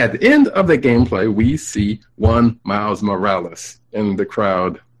 But at the end of the gameplay, we see one Miles Morales in the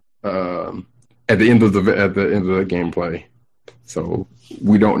crowd at the end of the gameplay. So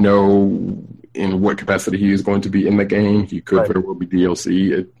we don't know in what capacity he is going to be in the game. He could very well be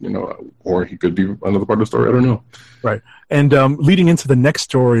DLC, or he could be another part of the story. I don't know. Right. And leading into the next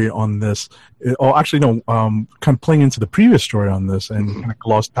story on this, kind of playing into the previous story on this and kind of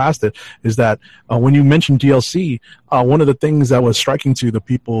glossed past it, is that when you mentioned DLC, one of the things that was striking to the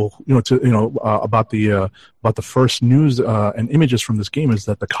people, about the first news and images from this game is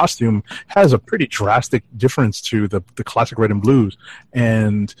that the costume has a pretty drastic difference to the classic red and blues.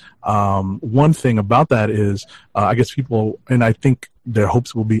 And one thing about that is, I guess people, and I think their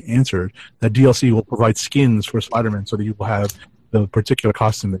hopes will be answered, that DLC will provide skins for Spider-Man so that you will have the particular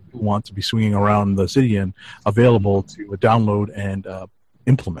costume that you want to be swinging around the city in available to download and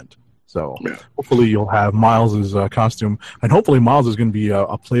implement. So hopefully you'll have Miles's costume, and hopefully Miles is going to be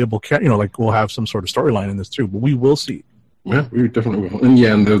a playable character. Like we'll have some sort of storyline in this too, but we will see. Yeah, we definitely will.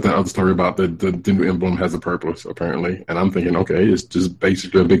 And there's that other story about the new emblem has a purpose apparently, and I'm thinking, okay, it's just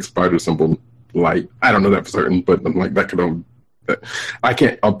basically a big spider symbol. Like I don't know that for certain, but I'm like that could. I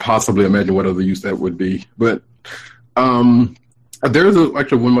can't possibly imagine what other use that would be, but There's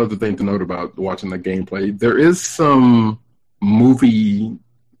actually one other thing to note about watching the gameplay. There is some movie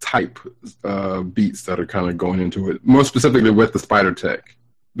type beats that are kind of going into it, more specifically with the spider tech.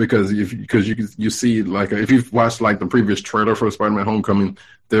 Because you see, like, if you've watched like the previous trailer for Spider-Man: Homecoming,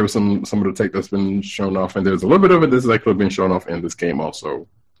 there was some of the tech that's been shown off, and there's a little bit of it that's actually been shown off in this game also,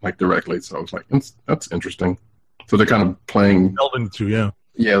 like directly. So I was like, that's interesting. So they're kind of playing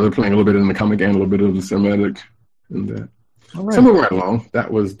yeah, they're playing a little bit in the comic and a little bit of the cinematic and that. all right. So moving right along,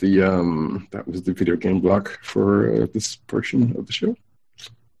 that was the video game block for this portion of the show.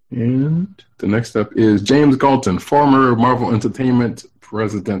 And the next up is James Galton, former Marvel Entertainment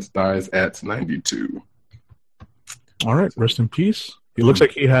president, dies at 92. All right, rest in peace. He looks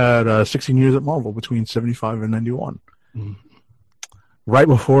like he had 16 years at Marvel between 75 and 91. Right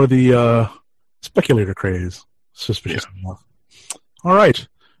before the speculator craze, suspicious enough. All right.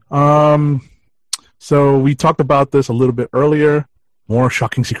 So we talked about this a little bit earlier. More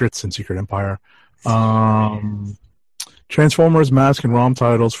shocking secrets in Secret Empire. Transformers, Mask, and ROM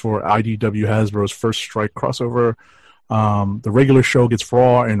titles for IDW Hasbro's First Strike crossover. The regular show gets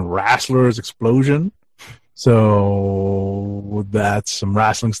Raw and Wrestlers Explosion. So that's some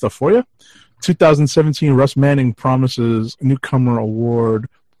wrestling stuff for you. 2017, Russ Manning promising newcomer award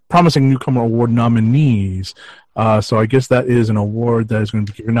nominees. So I guess that is an award that is going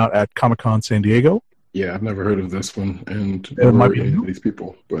to be given out at Comic-Con San Diego. Yeah, I've never heard of this one, and It might never be heard of new. these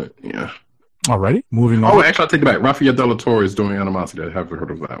people, but yeah. Alrighty, moving on. Oh, actually, I'll take it back. Rafael Della Torre is doing Animosity. I haven't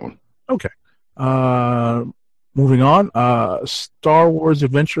heard of that one. Okay. Moving on. Star Wars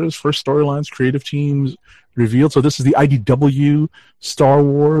Adventures, first storylines, creative teams revealed. So this is the IDW Star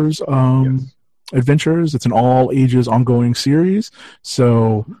Wars Adventures. It's an all ages ongoing series.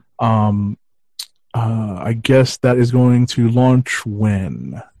 So I guess that is going to launch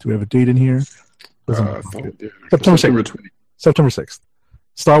when? Do we have a date in here? September 6th. September 6th.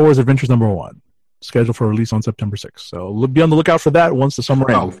 Star Wars Adventures #1. Scheduled for release on September 6th. So be on the lookout for that once the summer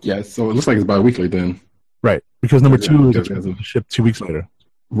ends. Oh, yeah. So it looks like it's bi-weekly then. Right. Because number 2 is yeah, expected to ship 2 weeks later.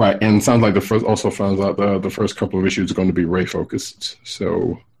 Right. And it sounds like the first also finds out the first couple of issues are going to be Rey focused.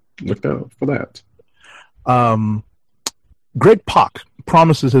 So look out for that. Greg Pak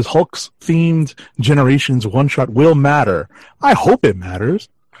promises his Hulk's-themed Generations one-shot will matter. I hope it matters.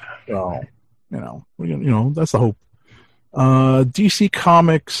 So, that's the hope. DC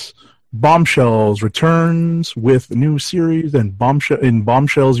Comics Bombshells returns with a new series and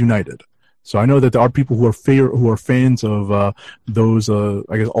Bombshells United. So I know that there are people who are fans of those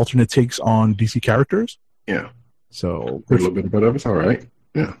I guess alternate takes on DC characters. Yeah. So a little bit of it. It's all right.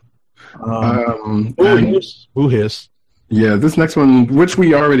 Yeah. Boo hiss. Yeah, this next one, which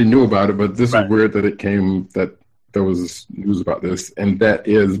we already knew about it, but this is weird that it came that there was news about this, and that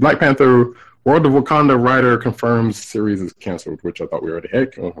is Black Panther World of Wakanda writer confirms series is canceled, which I thought we already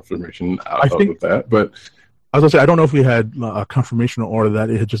had confirmation of that. But I was going to say, I don't know if we had a confirmation or that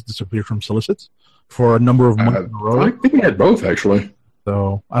it had just disappeared from solicits for a number of months in a row. I think we had both, actually.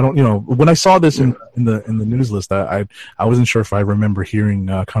 So I don't, when I saw this in the news list, I wasn't sure if I remember hearing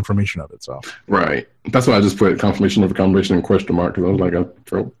confirmation of it. So right, that's why I just put confirmation of a confirmation in question mark, because I was like,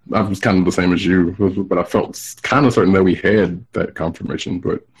 I was kind of the same as you, but I felt kind of certain that we had that confirmation.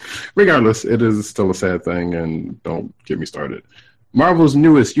 But regardless, it is still a sad thing, and don't get me started. Marvel's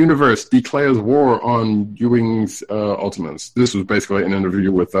newest universe declares war on Ewing's Ultimates. This was basically an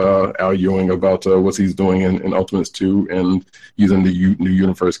interview with Al Ewing about what he's doing in Ultimates 2 and using the new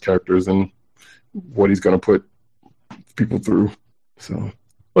universe characters and what he's going to put people through. So, well,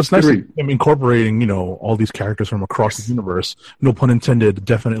 it's nice him incorporating, all these characters from across the universe. No pun intended.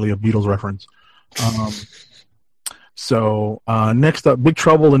 Definitely a Beatles reference. So next up, Big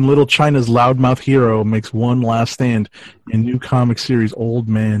Trouble in Little China's loudmouth hero makes one last stand in new comic series Old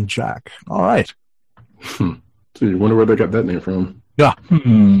Man Jack. All right. So you wonder where they got that name from. Yeah.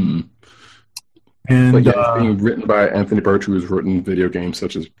 And it's And being written by Anthony Birch, who has written video games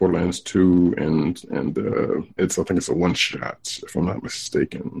such as Borderlands 2, and I think it's a one-shot, if I'm not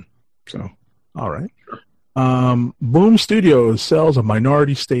mistaken. So, all right. Boom Studios sells a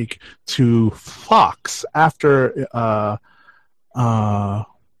minority stake to Fox after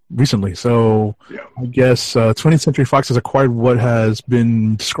recently. So I guess 20th Century Fox has acquired what has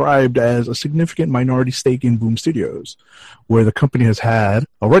been described as a significant minority stake in Boom Studios, where the company has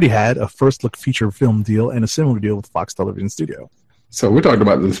already had a first-look feature film deal and a similar deal with Fox Television Studio. So we talked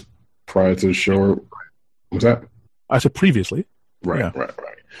about this prior to the show. Was that? I said previously. Right.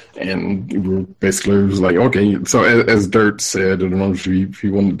 And we basically it was like, okay, so as Dirt said, I don't know if he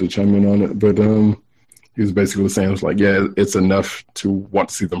wanted to chime in on it, but he was basically saying, it's like, yeah, it's enough to want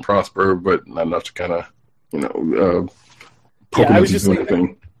to see them prosper, but not enough to kind of poking I at was you just doing thinking,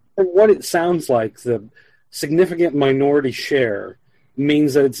 anything. from what it sounds like, the significant minority share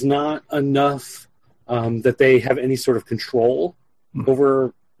means that it's not enough that they have any sort of control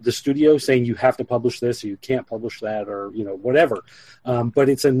over the studio, saying you have to publish this or you can't publish that, or whatever. But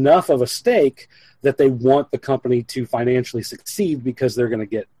it's enough of a stake that they want the company to financially succeed because they're going to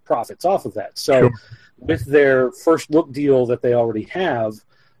get profits off of that. So with their first look deal that they already have,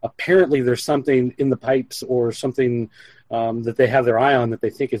 apparently there's something in the pipes or something that they have their eye on that they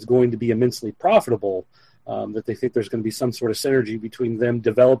think is going to be immensely profitable, that they think there's going to be some sort of synergy between them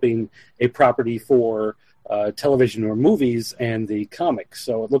developing a property for television or movies and the comics.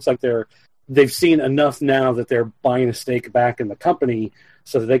 So it looks like they've seen enough now that they're buying a stake back in the company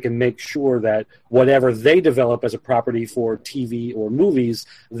so that they can make sure that whatever they develop as a property for TV or movies,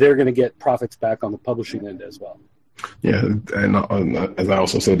 they're going to get profits back on the publishing end as well. Yeah, and as I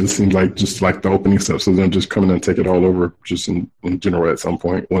also said, it seems like just like the opening steps of them just coming and take it all over just in general at some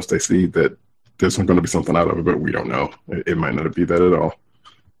point once they see that there's going to be something out of it, but we don't know. It might not be that at all.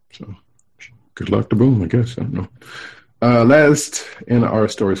 So good luck to Boom, I guess. I don't know. Last in our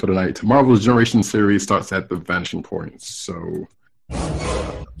stories for tonight, Marvel's Generation series starts at the Vanishing Point. So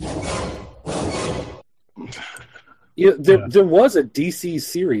there was a DC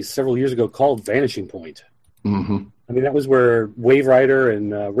series several years ago called Vanishing Point. Mm-hmm. I mean, that was where Wave Rider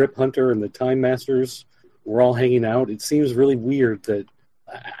and Rip Hunter and the Time Masters were all hanging out. It seems really weird that,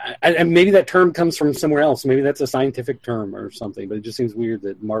 and maybe that term comes from somewhere else. Maybe that's a scientific term or something, but it just seems weird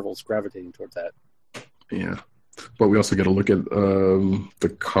that Marvel's gravitating towards that. Yeah. But we also got to look at the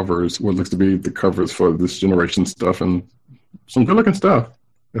covers, what looks to be the covers for this generation stuff, and some good-looking stuff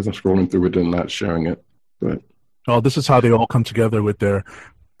as I'm scrolling through it and not sharing it. But this is how they all come together with their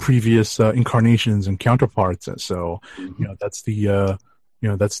previous incarnations and counterparts. So, that's the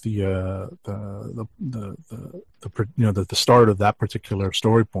start of that particular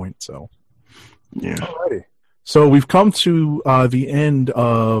story point. So, yeah. Alrighty. So we've come to the end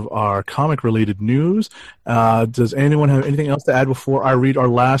of our comic-related news. Does anyone have anything else to add before I read our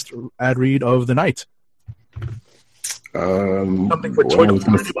last ad read of the night? Something for Toy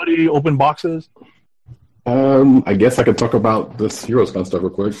anybody? Open boxes? I guess I could talk about this HeroesCon stuff real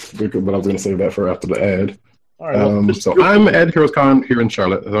quick, but I was going to save that for after the ad. All right, so I'm at HeroesCon here in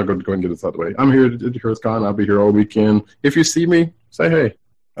Charlotte. I'll go and get this out of the way. I'm here at HeroesCon. I'll be here all weekend. If you see me, say hey.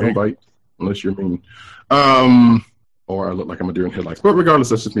 I don't bite unless you're mean. Or I look like I'm a deer in headlights. But regardless,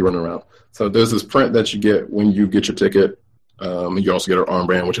 that's just me running around. So there's this print that you get when you get your ticket. You also get an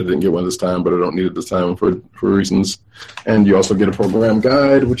armband, which I didn't get one this time, but I don't need it this time for reasons. And you also get a program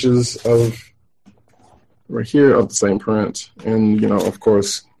guide, which is of right here of the same print. And, of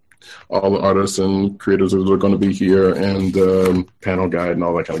course, all the artists and creators are going to be here, and panel guide and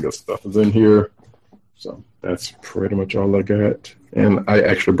all that kind of good stuff is in here. So that's pretty much all I got. And I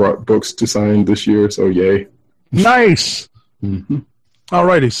actually brought books to sign this year, so yay. Nice. Mm-hmm. All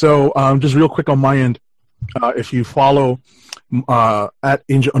righty. So just real quick on my end, if you follow at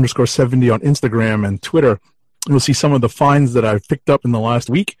Angel_70 on Instagram and Twitter, you'll see some of the finds that I've picked up in the last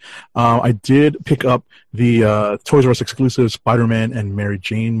week. I did pick up the Toys R Us exclusive Spider-Man and Mary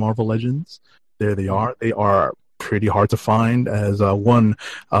Jane Marvel Legends. There they are. They are pretty hard to find, as one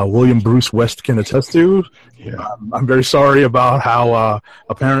William Bruce West can attest to. Yeah. I'm very sorry about how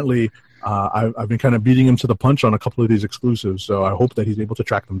apparently I've been kind of beating him to the punch on a couple of these exclusives, so I hope that he's able to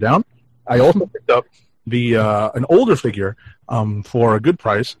track them down. I also picked up the an older figure for a good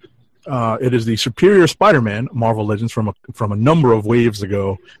price. It is the Superior Spider-Man Marvel Legends from a number of waves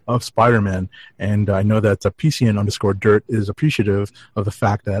ago of Spider-Man, and I know that PCN_Dirt is appreciative of the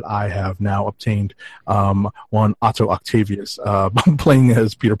fact that I have now obtained one Otto Octavius playing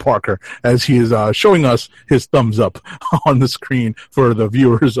as Peter Parker, as he is showing us his thumbs up on the screen for the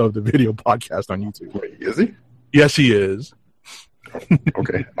viewers of the video podcast on YouTube. Wait, is he? Yes, he is.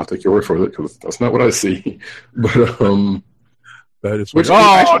 Okay, I'll take your word for it, because that's not what I see. But that is which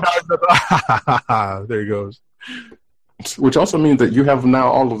there he goes. Which also means that you have now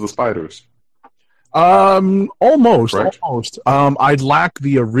all of the spiders. Almost. Correct? Almost. I'd lack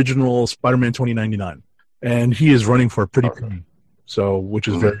the original Spider-Man 2099, and he is running for a pretty penny. So, which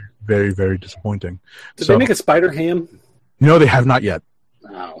is very, very, very disappointing. Did they make a Spider-Ham? No, they have not yet.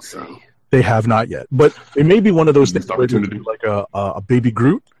 Oh, see. They have not yet, but it may be one of those things where it's opportunity. like a baby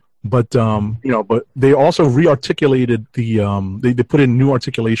Groot. But but they also re-articulated the they put in new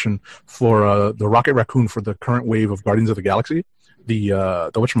articulation for the Rocket Raccoon for the current wave of Guardians of the Galaxy, the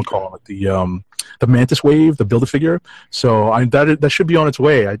whatchamacallit, the Mantis wave, the Build-A-Figure. So that should be on its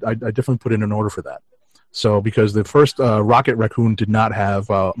way. I definitely put in an order for that. So because the first Rocket Raccoon did not have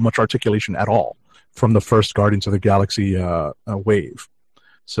much articulation at all. from the first Guardians of the Galaxy wave.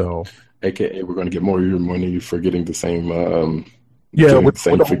 So, AKA, we're going to get more of your money for getting the same. with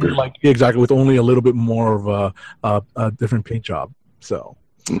same figure. Exactly, with only a little bit more of a different paint job. So,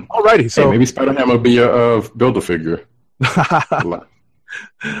 alrighty. So maybe Spider-Man will be a Build-A-Figure.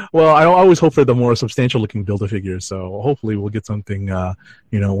 Well, I always hope for the more substantial looking Build-A-Figures. So hopefully we'll get something,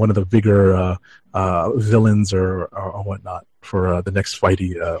 one of the bigger villains or whatnot for the next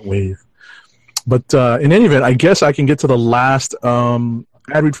Spidey wave. But in any event, I guess I can get to the last ad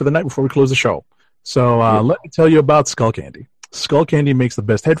read for the night before we close the show. So let me tell you about Skull Candy. Skull Candy makes the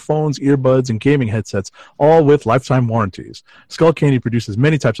best headphones, earbuds, and gaming headsets, all with lifetime warranties. Skull Candy produces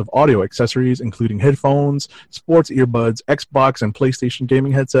many types of audio accessories, including headphones, sports earbuds, Xbox and PlayStation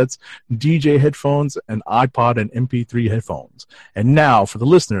gaming headsets, DJ headphones, and iPod and MP3 headphones. And now, for the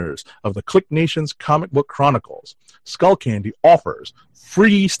listeners of the Click Nation's Comic Book Chronicles, Skull Candy offers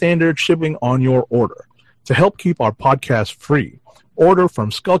free standard shipping on your order. To help keep our podcast free, order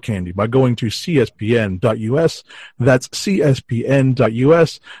from Skull Candy by going to cspn.us. That's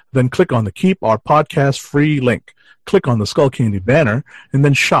cspn.us. Then click on the Keep Our Podcast Free link. Click on the Skull Candy banner and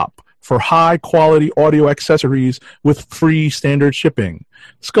then shop for high-quality audio accessories with free standard shipping.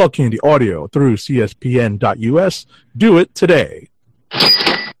 Skull Candy Audio through cspn.us. Do it today.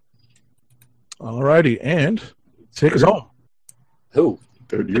 Alrighty, and take us home. Who?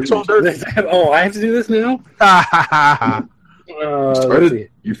 Oh, I have to do this now?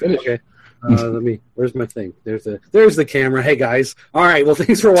 You finished. Okay. Where's my thing? There's the camera. Hey guys. All right. Well,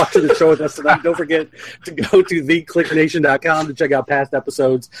 thanks for watching the show with us tonight. Don't forget to go to theclicknation.com to check out past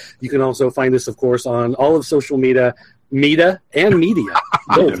episodes. You can also find us, of course, on all of social media.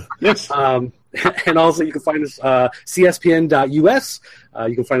 Both. Yes. And also you can find us cspn.us.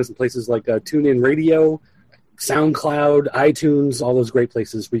 You can find us in places like TuneIn Radio, SoundCloud, iTunes, all those great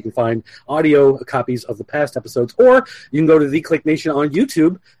places where you can find audio copies of the past episodes. Or you can go to The Click Nation on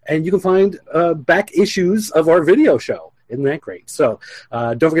YouTube, and you can find back issues of our video show. Isn't that great? So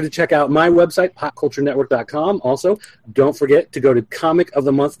don't forget to check out my website, popculturenetwork.com. Also, don't forget to go to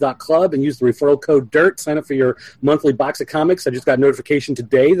comicofthemonth.club and use the referral code DIRT. Sign up for your monthly box of comics. I just got notification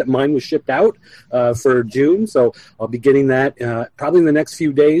today that mine was shipped out for June. So I'll be getting that probably in the next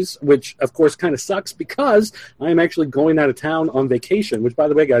few days, which, of course, kind of sucks because I am actually going out of town on vacation, which, by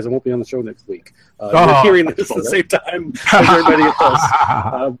the way, guys, I won't be on the show next week. You're hearing this at the same time as everybody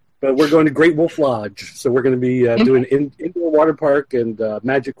else. But we're going to Great Wolf Lodge, so we're going to be doing indoor water park and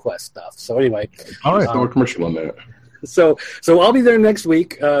Magic Quest stuff. So anyway, all right, no commercial on that. So I'll be there next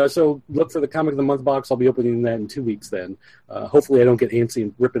week. So look for the Comic of the Month box. I'll be opening that in 2 weeks. Then hopefully I don't get antsy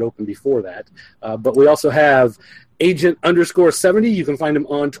and rip it open before that. But we also have Agent_70. You can find him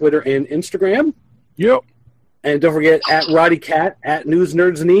on Twitter and Instagram. Yep. And don't forget at Roddy Cat at News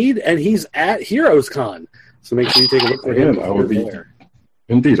Nerds Need, and he's at Heroes Con. So make sure you take a look for him. I will be there.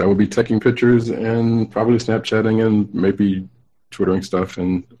 Indeed, I will be taking pictures and probably Snapchatting and maybe Twittering stuff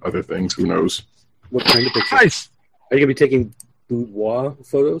and other things. Who knows? What kind of pictures? Nice. Are you going to be taking boudoir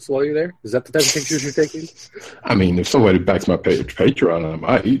photos while you're there? Is that the type of pictures you're taking? I mean, if somebody backs my Patreon, I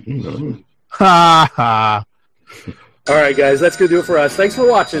might, Ha ha. All right, guys, that's going to do it for us. Thanks for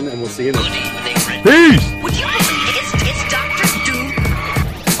watching, and we'll see you next time. Peace. Would you believe